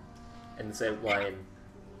 And this outline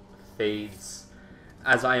fades,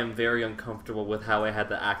 as I am very uncomfortable with how I had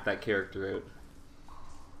to act that character out.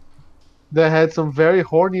 That had some very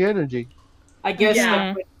horny energy. I guess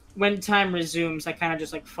Yeah. like, when time resumes, I kind of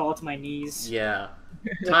just like fall to my knees. Yeah.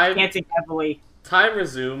 Chanting heavily. Time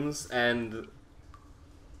resumes, and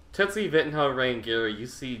Tootsie, Vittenhall, Ray, and Gary, you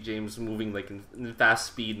see James moving like in fast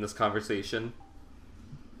speed in this conversation.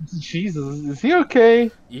 Jesus, is he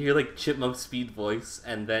okay? You hear like chipmunk speed voice,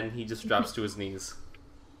 and then he just drops to his knees.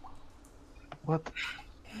 What?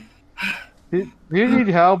 Do you need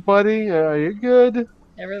help, buddy? Are you good?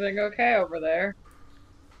 Everything okay over there?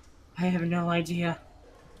 I have no idea.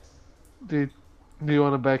 Do you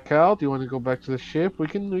want to back out? Do you want to go back to the ship? We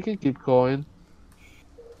can keep going.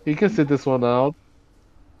 You can sit this one out.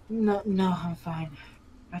 No, I'm fine.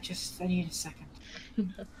 I need a second.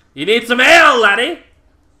 You need some ale, laddie!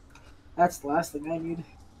 That's the last thing I need.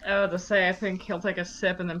 Oh, to say, I think he'll take a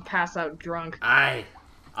sip and then pass out drunk. Aye.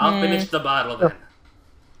 I'll finish the bottle then.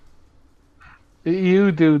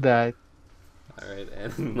 You do that. Alright,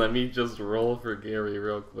 and let me just roll for Gary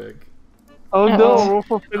real quick. Oh no, roll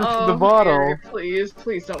for finishing the bottle. Gary,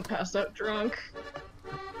 please don't pass out drunk.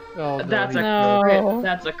 Oh, no, That's a No. crit.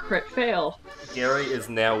 That's a crit fail. Gary is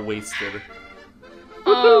now wasted.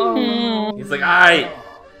 Oh. He's like, aye!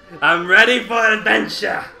 I'm ready for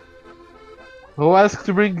adventure! Who asked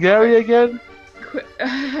to bring Gary again?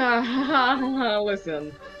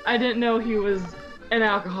 Listen, I didn't know he was an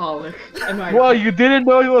alcoholic. Well, you didn't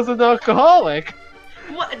know he was an alcoholic.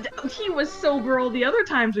 What? He was sober all the other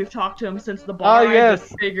times we've talked to him since the bar. Ah, yes. I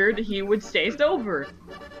just figured he would stay sober.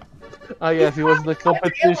 Ah, yes, he was in the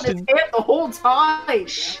competition. The whole time.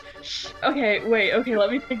 Okay, wait. Okay,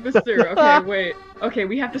 let me think this through. Okay, wait. Okay,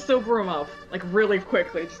 we have to sober him up, like really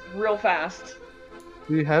quickly, just real fast.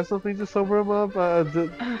 Do you have something to sober him up?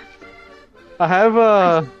 I have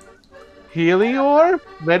a healing ore.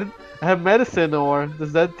 I have medicine ore.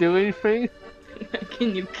 Does that do anything?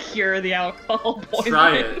 Can you cure the alcohol poisoning?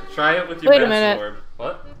 Try it. Try it with your Wait a medicine minute. orb.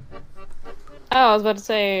 What? Oh, I was about to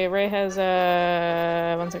say, Ray has,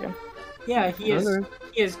 1 second. Yeah, he Okay.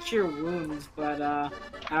 has cure wounds, but I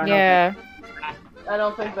don't Yeah. I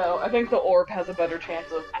don't think though. I think the orb has a better chance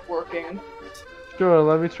of working. Sure,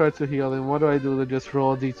 let me try to heal him. What do I do? To just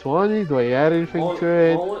roll a d20? Do I add anything Roll, to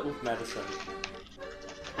it? roll it with medicine.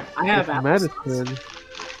 I have With apples. medicine.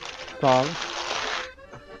 Tom.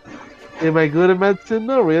 Am I good at medicine?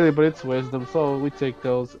 Not really, but it's wisdom, so we take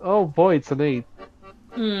those. Oh boy, it's an 8.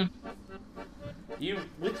 You,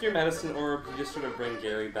 with your medicine orb, you just sort of bring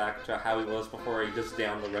Gary back to how he was before he just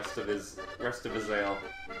downed the rest of his ale.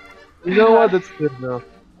 You know what? That's good enough.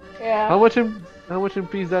 Yeah. How much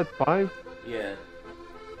MP is that? 5? Yeah.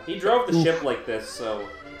 He drove the ship like this, so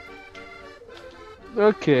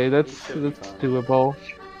Okay, that's He should be fine. doable.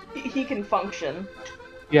 He can function.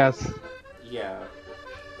 Yes. yeah.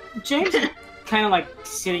 James is kind of like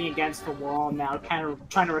sitting against the wall now, kind of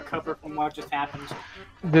trying to recover from what just happened.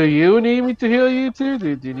 Do you need me to heal you too?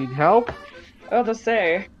 Do you need help? Oh, to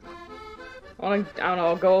say. I don't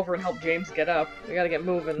know. Go over and help James get up. We gotta get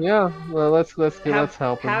moving. Yeah. Well, let's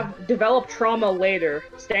help him. Develop trauma later.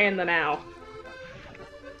 Stay in the now.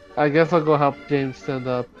 I guess I'll go help James stand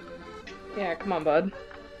up. Yeah, come on, bud.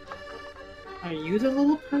 Are you the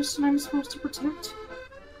little person I'm supposed to protect?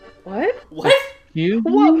 What? What? You?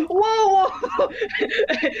 Whoa! Whoa!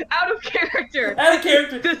 Out of character. Out of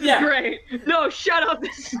character. This is yeah. great. No, shut up.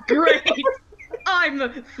 This is great.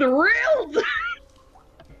 I'm thrilled.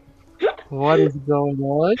 What is going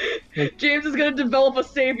on? James is gonna develop a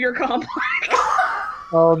savior complex.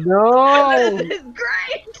 Oh no! This is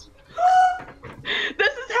great. This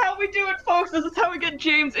is how we do it, folks. This is how we get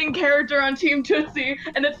James in character on Team Tootsie,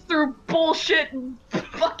 and it's through bullshit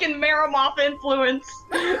fucking Maramoth influence.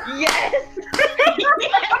 Yes!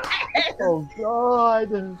 Yes! Oh god!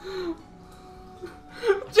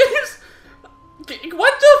 James,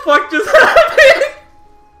 what the fuck just happened?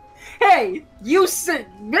 Hey, you said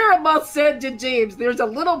Miramoth said to James, "There's a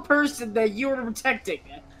little person that you are protecting."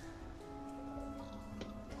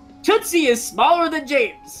 Tootsie is smaller than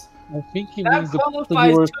James. I think he That means the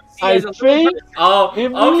qualifies word. Tootsie I as a little think. person. Oh,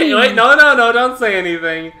 It okay. Wait, means- no, don't say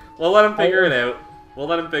anything. We'll let him figure it out. We'll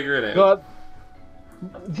let him figure it out. God.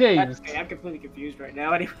 That's James. okay, I'm completely confused right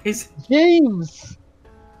now. Anyways, James.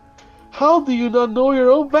 How do you not know your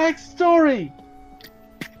own backstory?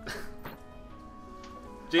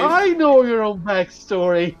 James, I know your own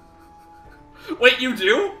backstory. wait, you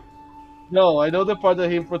do? No, I know the part that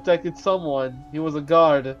he protected someone. He was a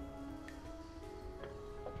guard. He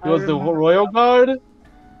I was the remember. royal guard?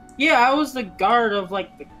 yeah, I was the guard of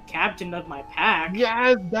like the captain of my pack.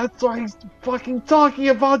 Yes, that's what he's fucking talking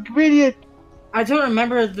about, you idiot! I don't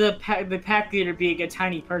remember the pack leader being a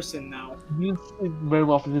tiny person though.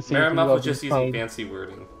 Maramoth didn't say anything Maramoth about was just this using time. fancy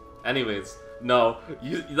wording. Anyways, no.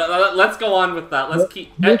 Let's go on with that. Let's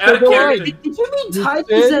keep. You Out of said character. why? Did you mean You type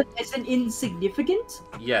said- as an insignificant?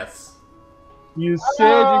 Yes. You said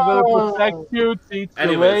you're gonna Oh. protect Tootsie. Too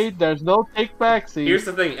Anyways. late, there's no take backsies. Here's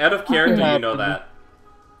the thing. Out of character, you know happened. that.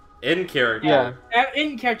 In character. Yeah.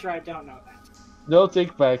 In character, I don't know that. No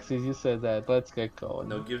take backsies, you said that. Let's get going.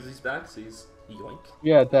 No gives these backsies. Yoink.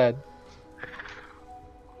 Yeah, that.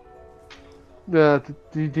 Do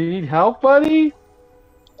you need help, buddy?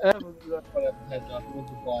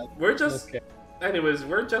 We're just. Okay. Anyways,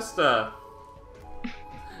 we're just.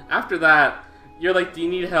 After that, you're like, "Do you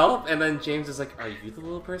need help?" And then James is like, "Are you the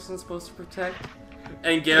little person supposed to protect?"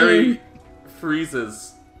 And Gary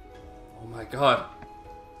freezes. Oh my god.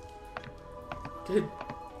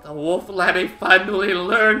 The wolf laddie finally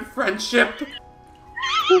learned friendship.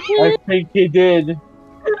 I think he did.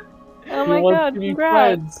 Oh He my wants god, to be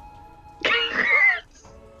congrats. friends.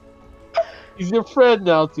 He's your friend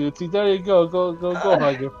now, Tootsie. There you go. Go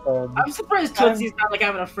hug your friend. I'm surprised Tootsie's not like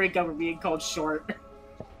having a freak over being called short.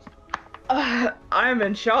 I'm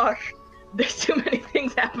in shock. There's too many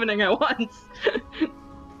things happening at once.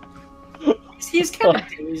 He's kind of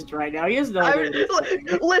dazed right now. He has no idea.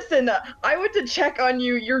 Listen, I went to check on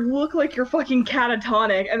you. You look like you're fucking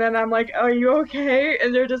catatonic, and then I'm like, "Are you okay?"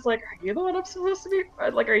 And they're just like, "Are you the one I'm supposed to be?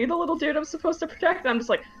 Like, are you the little dude I'm supposed to protect?" And I'm just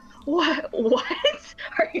like, "What? What?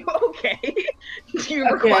 Are you okay? Do you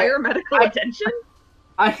require medical attention?"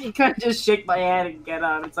 I can kind of just shake my head and get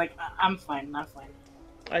up. It's like, I'm fine. I'm fine.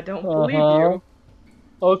 I don't believe you.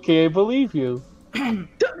 Okay, I believe you.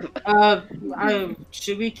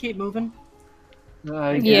 Should we keep moving?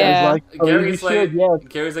 Yeah. Gary's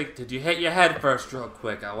like, did you hit your head first real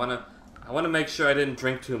quick? I wanna make sure I didn't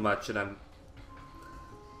drink too much and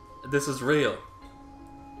this is real.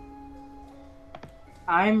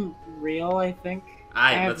 I'm real, I think.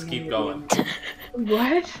 Alright, let's keep going.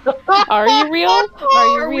 What? Are you real? Are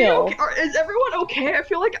you real? Okay? Is everyone okay? I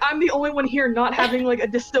feel like I'm the only one here not having like a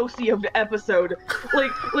dissociative episode.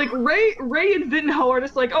 Like Ray and Vinho are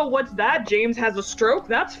just like, oh, what's that? James has a stroke.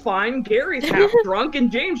 That's fine. Gary's half drunk, and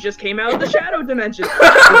James just came out of the shadow dimension.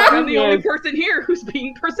 I'm the only person here who's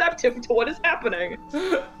being perceptive to what is happening.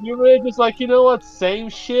 You were just like, you know what? Same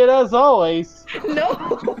shit as always.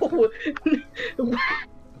 No.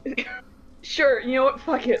 Sure, you know what?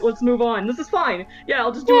 Fuck it. Let's move on. This is fine. Yeah,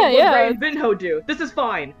 I'll just do what Ray and Vinho do. This is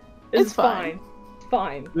fine. This is fine. It's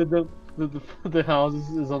fine. The house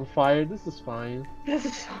is on fire. This is fine. This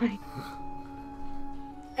is fine.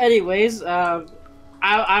 Anyways, I'm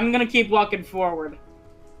gonna keep walking forward.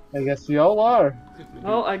 I guess we all are.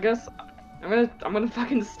 Well, I guess I'm gonna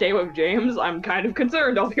fucking stay with James. I'm kind of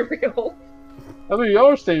concerned. I'll be real. I mean,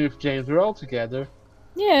 you're staying with James. We're all together.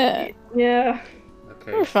 Yeah. Yeah.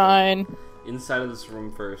 Okay. We're fine. Inside of this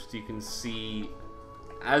room first, you can see,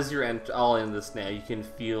 as you're all in this now, you can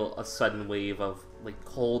feel a sudden wave of like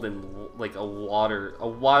cold and like a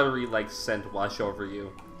watery like scent wash over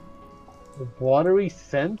you. A watery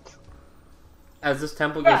scent? As this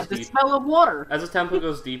temple goes the deep, smell of water. As this temple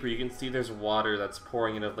goes deeper, you can see there's water that's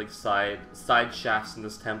pouring into like side shafts in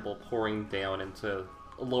this temple, pouring down into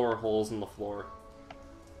lower holes in the floor.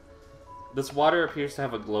 This water appears to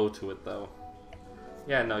have a glow to it, though.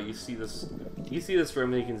 Yeah, no, you see this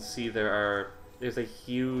room, and you can see there's a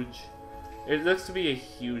huge, it looks to be a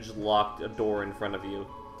huge locked door in front of you.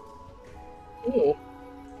 Ooh.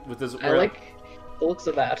 With this, I like the looks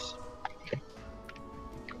of that.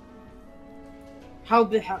 How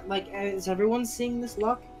is everyone seeing this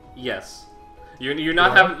lock? Yes. You're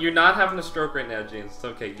not having a stroke right now, James. It's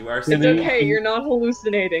okay. You are seeing. It's okay. You're not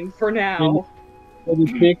hallucinating for now. Let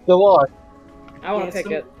me pick the lock. I want to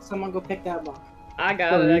pick it. Someone go pick that lock. I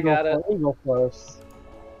got it. I got it. You go first.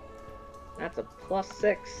 That's a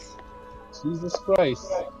 +6. Jesus Christ.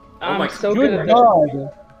 I'm so good at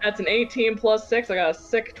God. That's an 18 + 6. I got a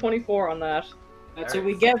sick 24 on that. That's what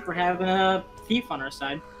we get for having a thief on our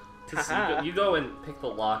side. You go and pick the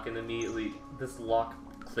lock, and immediately this lock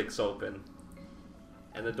clicks open,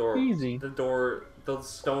 and the door, the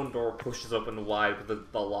stone door pushes open wide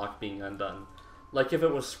with the lock being undone, like if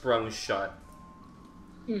it was sprung shut.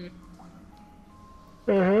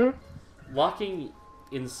 Walking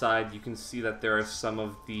inside, you can see that there are some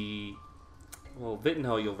of the. Well,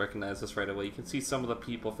 Vittenho, you'll recognize this right away. You can see some of the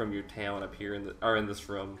people from your town up here are in this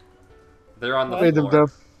room. They're on the floor.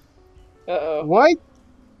 Uh-oh. What?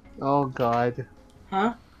 Oh God.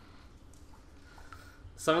 Huh?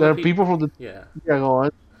 There are people from the. Yeah. Yeah, go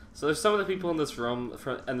on. So there's some of the people in this room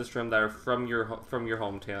that are from your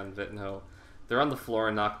hometown, Vittenho. They're on the floor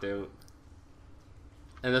and knocked out.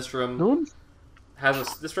 And this room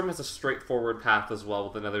has a straightforward path as well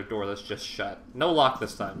with another door that's just shut. No lock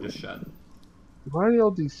this time, just shut. Why are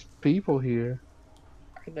all these people here?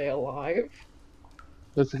 Are they alive?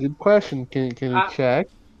 That's a good question. Can you check?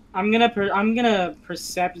 I'm gonna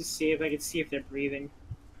percept to see if I can see if they're breathing.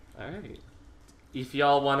 All right. If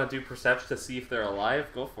y'all want to do perception to see if they're alive,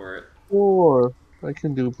 go for it. Or I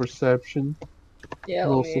can do perception. Yeah,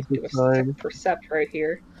 let me do a percept right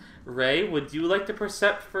here. Ray, would you like to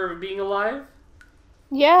percept for being alive?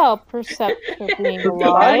 Yeah, I'll percept for being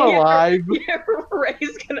alive. I'm alive. Yeah,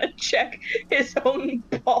 Ray's gonna check his own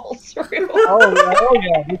pulse. Oh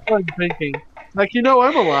yeah, that's what I'm thinking. Like, I'm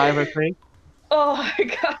alive, I think. Oh, I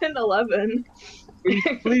got an 11.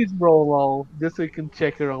 Please roll just so you can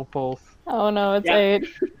check your own pulse. Oh no, it's 8.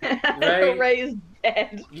 Ray's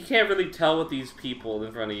dead. You can't really tell with these people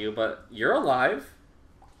in front of you, but you're alive.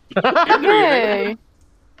 You're breathing. Yay!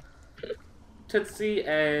 Tootsie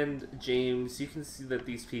and James, you can see that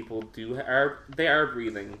these people they are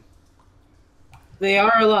breathing. They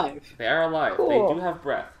are alive. They are alive. Cool. They do have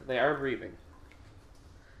breath. They are breathing.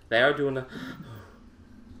 They are doing a...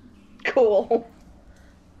 Cool.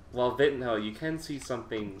 Well, Vinto, you can see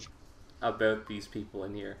something about these people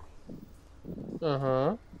in here.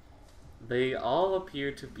 Uh-huh. They all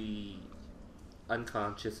appear to be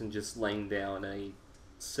unconscious and just laying down in a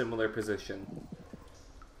similar position.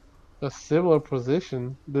 A similar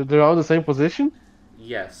position. They're all in the same position?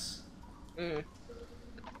 Yes. Mm.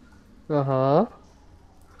 Uh-huh.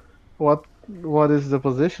 What is the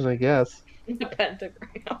position, I guess? The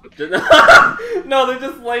pentagram. No, they're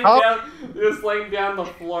just laying Oh. down. They're just laying down the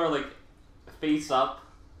floor, like face up.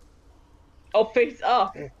 Oh, face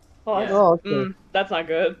up. Oh, Yeah. that's, Oh, okay. that's not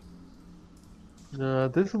good.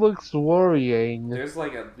 This looks worrying. There's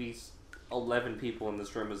like at least 11 people in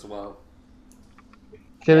this room as well.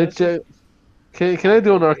 Can Yeah, I this check? Can I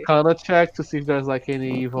do an Okay. Arcana check to see if there's like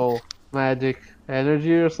any evil magic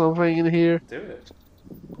energy or something in here? Do it.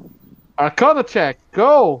 Arcana check,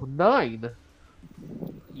 go 9.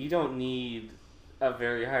 You don't need a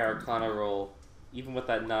very high Arcana roll. Even with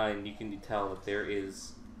that 9, you can tell that there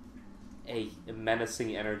is a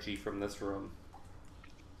menacing energy from this room.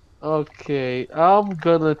 Okay, I'm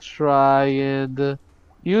gonna try and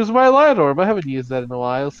use my light orb. I haven't used that in a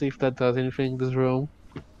while. See if that does anything in this room.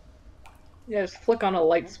 Yeah, just flick on a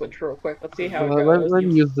light switch real quick. Let's see how it Let goes.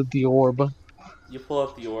 me use the orb. You pull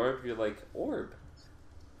out the orb, you're like, orb?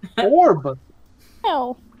 Orb.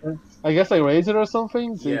 No. I guess I raise it or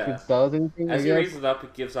something. See if Yeah. it does anything. As I you guess. raise it up,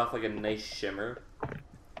 it gives off like a nice shimmer.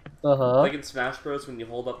 Uh-huh. Like in Smash Bros, when you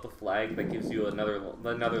hold up the flag, that gives you another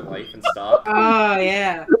life and stop. Oh,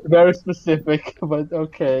 yeah. Very specific, but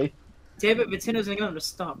okay. Damn it, Nintendo's gonna get them to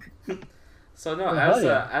stop. So no, Oh, hell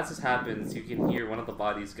yeah. as this happens, you can hear one of the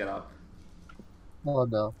bodies get up. Oh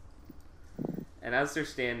no. And as they're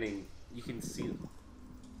standing, you can see...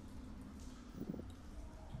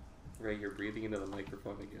 Ray, you're breathing into the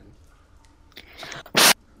microphone again.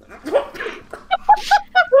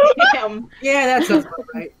 Damn. Yeah, that sounds about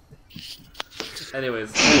right.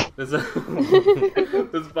 Anyways, this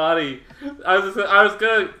this body. I was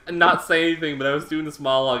gonna not say anything, but I was doing this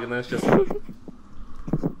monologue, and then it's just.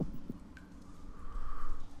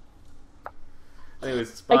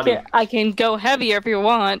 Anyways, this body. I can go heavier if you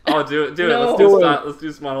want. Oh, do it! No. Let's do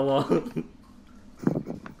this monologue.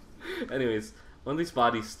 Anyways, one of these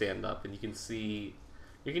bodies stand up, and you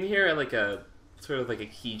can hear like a sort of like a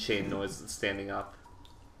keychain noise that's standing up.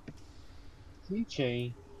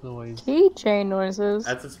 Keychain noise. Keychain noises.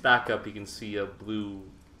 As it's back up, you can see a blue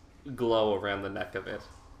glow around the neck of it.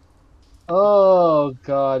 Oh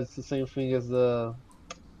god, it's the same thing as the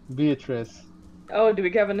Beatrice. Oh, we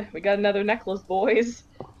got another necklace, boys.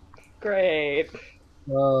 Great.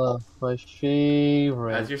 Oh, my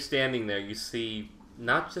favorite. As you're standing there, you see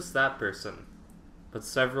not just that person, but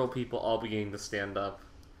several people all beginning to stand up.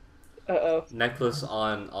 Uh-oh. Necklace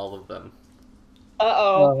on all of them.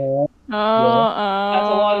 Uh-oh. That's a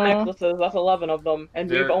lot of Uh-oh. necklaces. That's 11 of them. And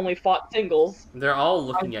we've They're- only fought singles. They're all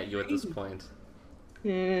looking at you at this point.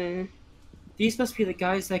 Hmm. These must be the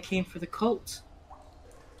guys that came for the cult.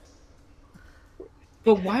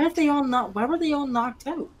 But why were they all knocked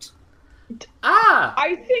out? Ah!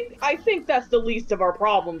 I think that's the least of our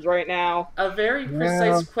problems right now. A very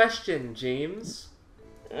precise question, James.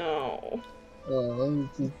 Oh.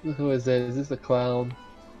 Who is it? Is this a clown?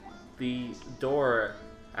 The door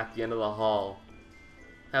at the end of the hall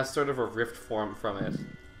has sort of a rift formed from it.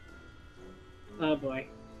 Oh boy.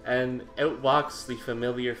 And out walks the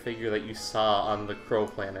familiar figure that you saw on the Crow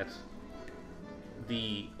Planet.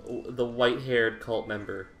 The white-haired cult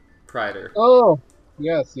member, Prider. Oh,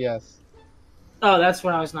 yes. Oh, that's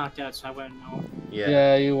when I was knocked out, so I wouldn't know.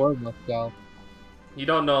 Yeah, you were knocked out. You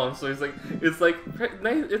don't know him, so it's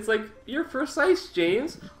like, you're precise,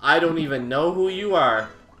 James. I don't even know who you are.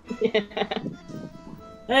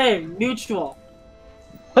 Hey, mutual.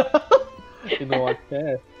 You know what?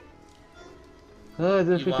 Yeah. Oh, I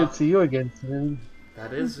wish we could see you again soon.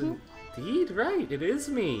 That is indeed right. It is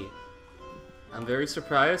me. I'm very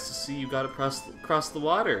surprised to see you got across the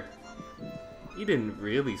water. You didn't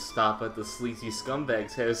really stop at the sleazy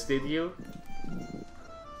scumbag's house, did you?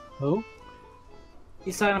 Who?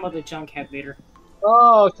 He's talking about the Junkhead leader.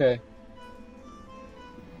 Oh, okay.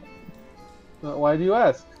 Why do you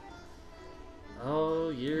ask? Oh,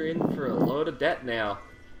 you're in for a load of debt now.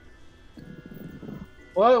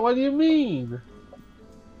 What do you mean?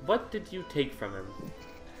 What did you take from him?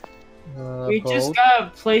 We just both.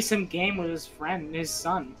 gotta play some game with his friend, his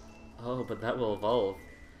son. Oh, but that will evolve.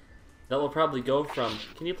 That will probably go from,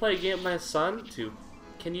 can you play a game with my son, to,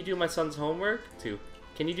 can you do my son's homework, to,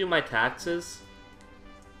 can you do my taxes?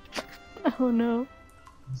 Oh no.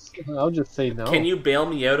 I'll just say no. Can you bail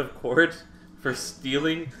me out of court for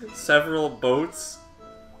stealing several boats?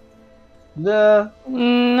 Nah. Wait,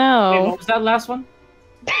 No. what was that last one?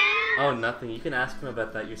 Oh, nothing. You can ask him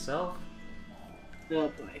about that yourself. Oh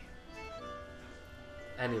boy.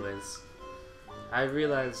 Anyways, I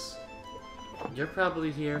realize you're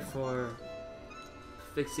probably here for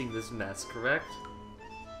fixing this mess, correct?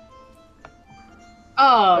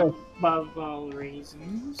 Above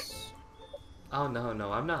reasons. Oh,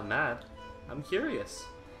 no, I'm not mad. I'm curious.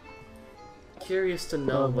 Curious to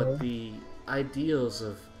know what the ideals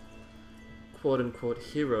of quote-unquote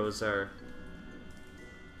heroes are.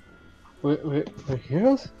 We're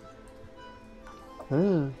heroes?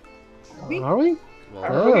 Are we? Well,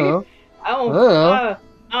 Are we? Oh.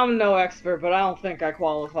 I'm no expert, but I don't think I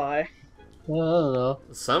qualify. I don't know.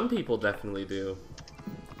 some people definitely do.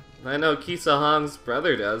 I know Kisa Hong's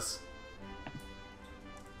brother does.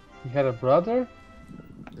 You had a brother?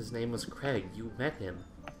 His name was Craig. You met him.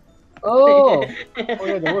 Oh! Oh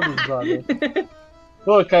yeah, that was his brother.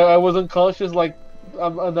 Look, I was unconscious like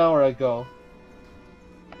an hour ago.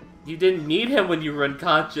 You didn't need him when you were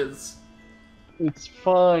unconscious. It's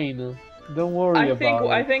fine. Don't worry about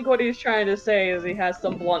I it. think what he's trying to say is he has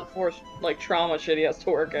some blunt force like trauma shit he has to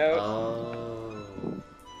work out. Oh.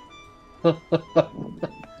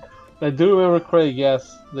 I do remember Craig,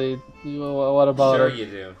 yes. What about Sure it? you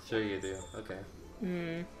do. Sure you do. Okay.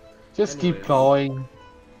 Hmm. Just keep Anyways. going.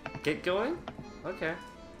 Get going? Okay.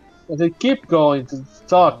 I said keep going to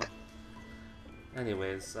talk.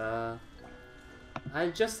 Anyways,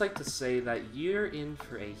 I'd just like to say that you're in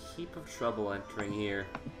for a heap of trouble entering here.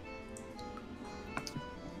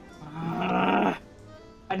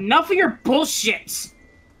 Enough of your bullshit!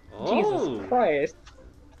 Oh, Jesus Christ.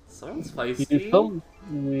 someone's You feisty.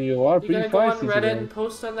 you are You pretty gonna go on feisty Reddit today. and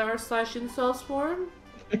post on the r/incels forum?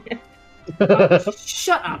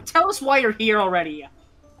 Shut up! Tell us why you're here already.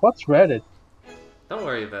 What's Reddit? Don't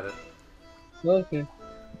worry about it. Okay.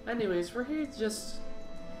 Anyways, we're here to just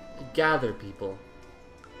gather people.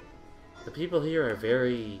 The people here are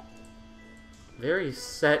very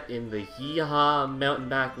set in the hee-haw mountain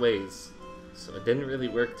back ways, so it didn't really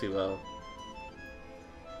work too well.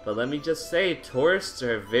 But let me just say, tourists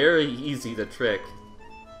are very easy to trick.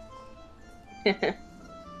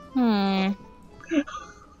 Hmm.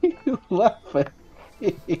 You laughing.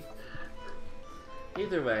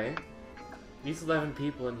 Either way, these 11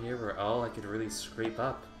 people in here were all I could really scrape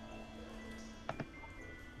up.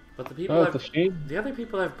 But the people Oh, it's a shame. the other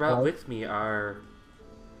people I've brought Oh. with me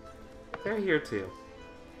they're here too.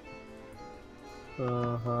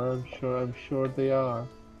 I'm sure they are.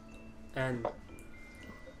 And,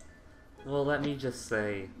 well, let me just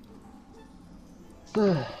say,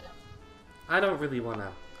 I don't really want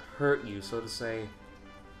to hurt you, so to say.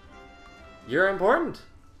 You're important.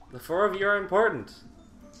 The four of you are important.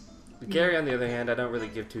 Gary, on the other hand, I don't really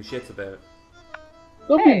give two shits about.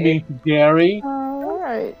 Don't be mean to Gary.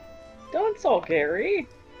 Alright. Don't insult Gary.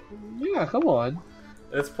 Yeah, come on.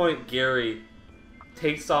 At this point, Gary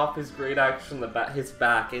takes off his great axe from his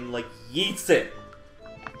back and, like, yeets it.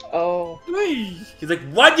 Oh. He's like,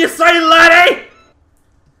 "What'd you say, laddie?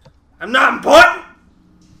 I'm not important?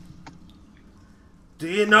 Do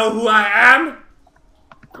you know who I am?"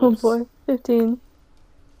 Oh Oops. boy. 15.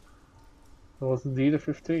 That was indeed a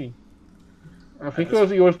 15. I think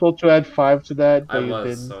you were supposed to add 5 to that, but I you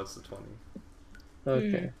was, didn't. so it's the 20.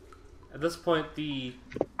 Okay. At this point, the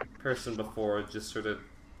person before just sort of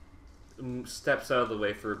steps out of the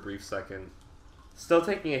way for a brief second. Still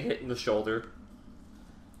taking a hit in the shoulder.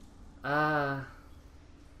 I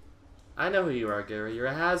know who you are, Gary. You're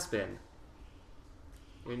a has-been.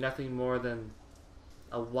 You're nothing more than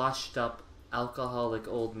a washed-up, alcoholic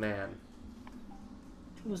old man.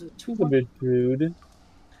 Was it It's a bit rude.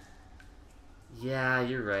 Yeah,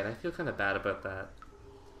 you're right. I feel kind of bad about that.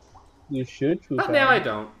 You should feel But bad. now I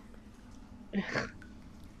don't.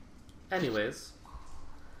 Anyways.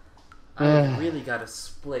 I really gotta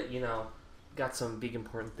split, you know. Got some big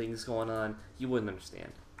important things going on. You wouldn't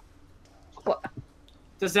understand.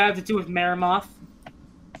 Does that have to do with Maramoth?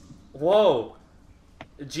 Whoa!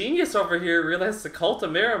 A genius over here realized the cult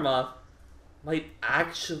of Maramoth might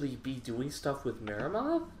actually be doing stuff with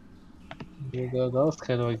Maramoth? Yeah, that was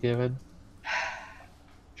kind of a given.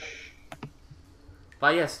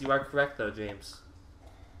 But yes, you are correct though, James.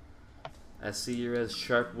 I see you're as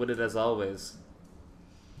sharp-witted as always.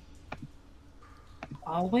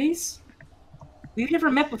 Always? We've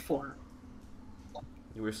never met before.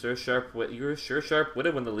 You were sure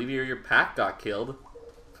sharp-witted when the leader of your pack got killed.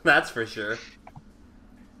 That's for sure.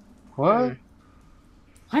 What?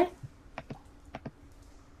 What?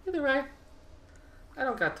 Either way, I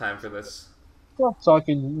don't got time for this. Stop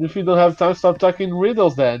talking. If you don't have time, stop talking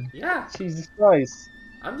riddles then. Yeah, Jesus Christ.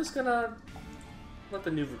 I'm just gonna let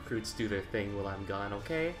the new recruits do their thing while I'm gone,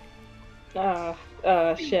 okay?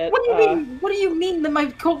 Shit. What do you mean? What do you mean that my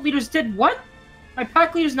cult leader's dead? What? My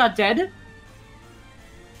pack leader's not dead?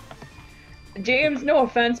 James, no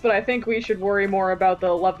offense, but I think we should worry more about the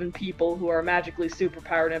 11 people who are magically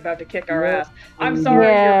superpowered and about to kick our ass. I'm sorry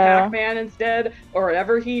your Pac-Man is dead, or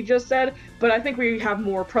whatever he just said, but I think we have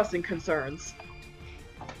more pressing concerns.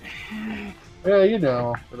 Yeah, you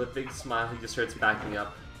know. With a big smile, he just starts backing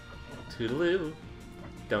up. Toodaloo.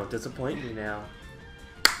 Don't disappoint me now.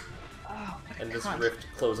 Oh, And this rift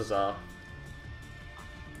closes off.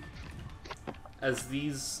 As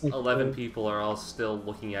these 11 people are all still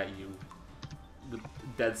looking at you with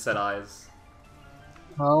dead-set eyes.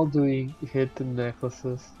 How do we hit the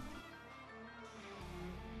necklaces?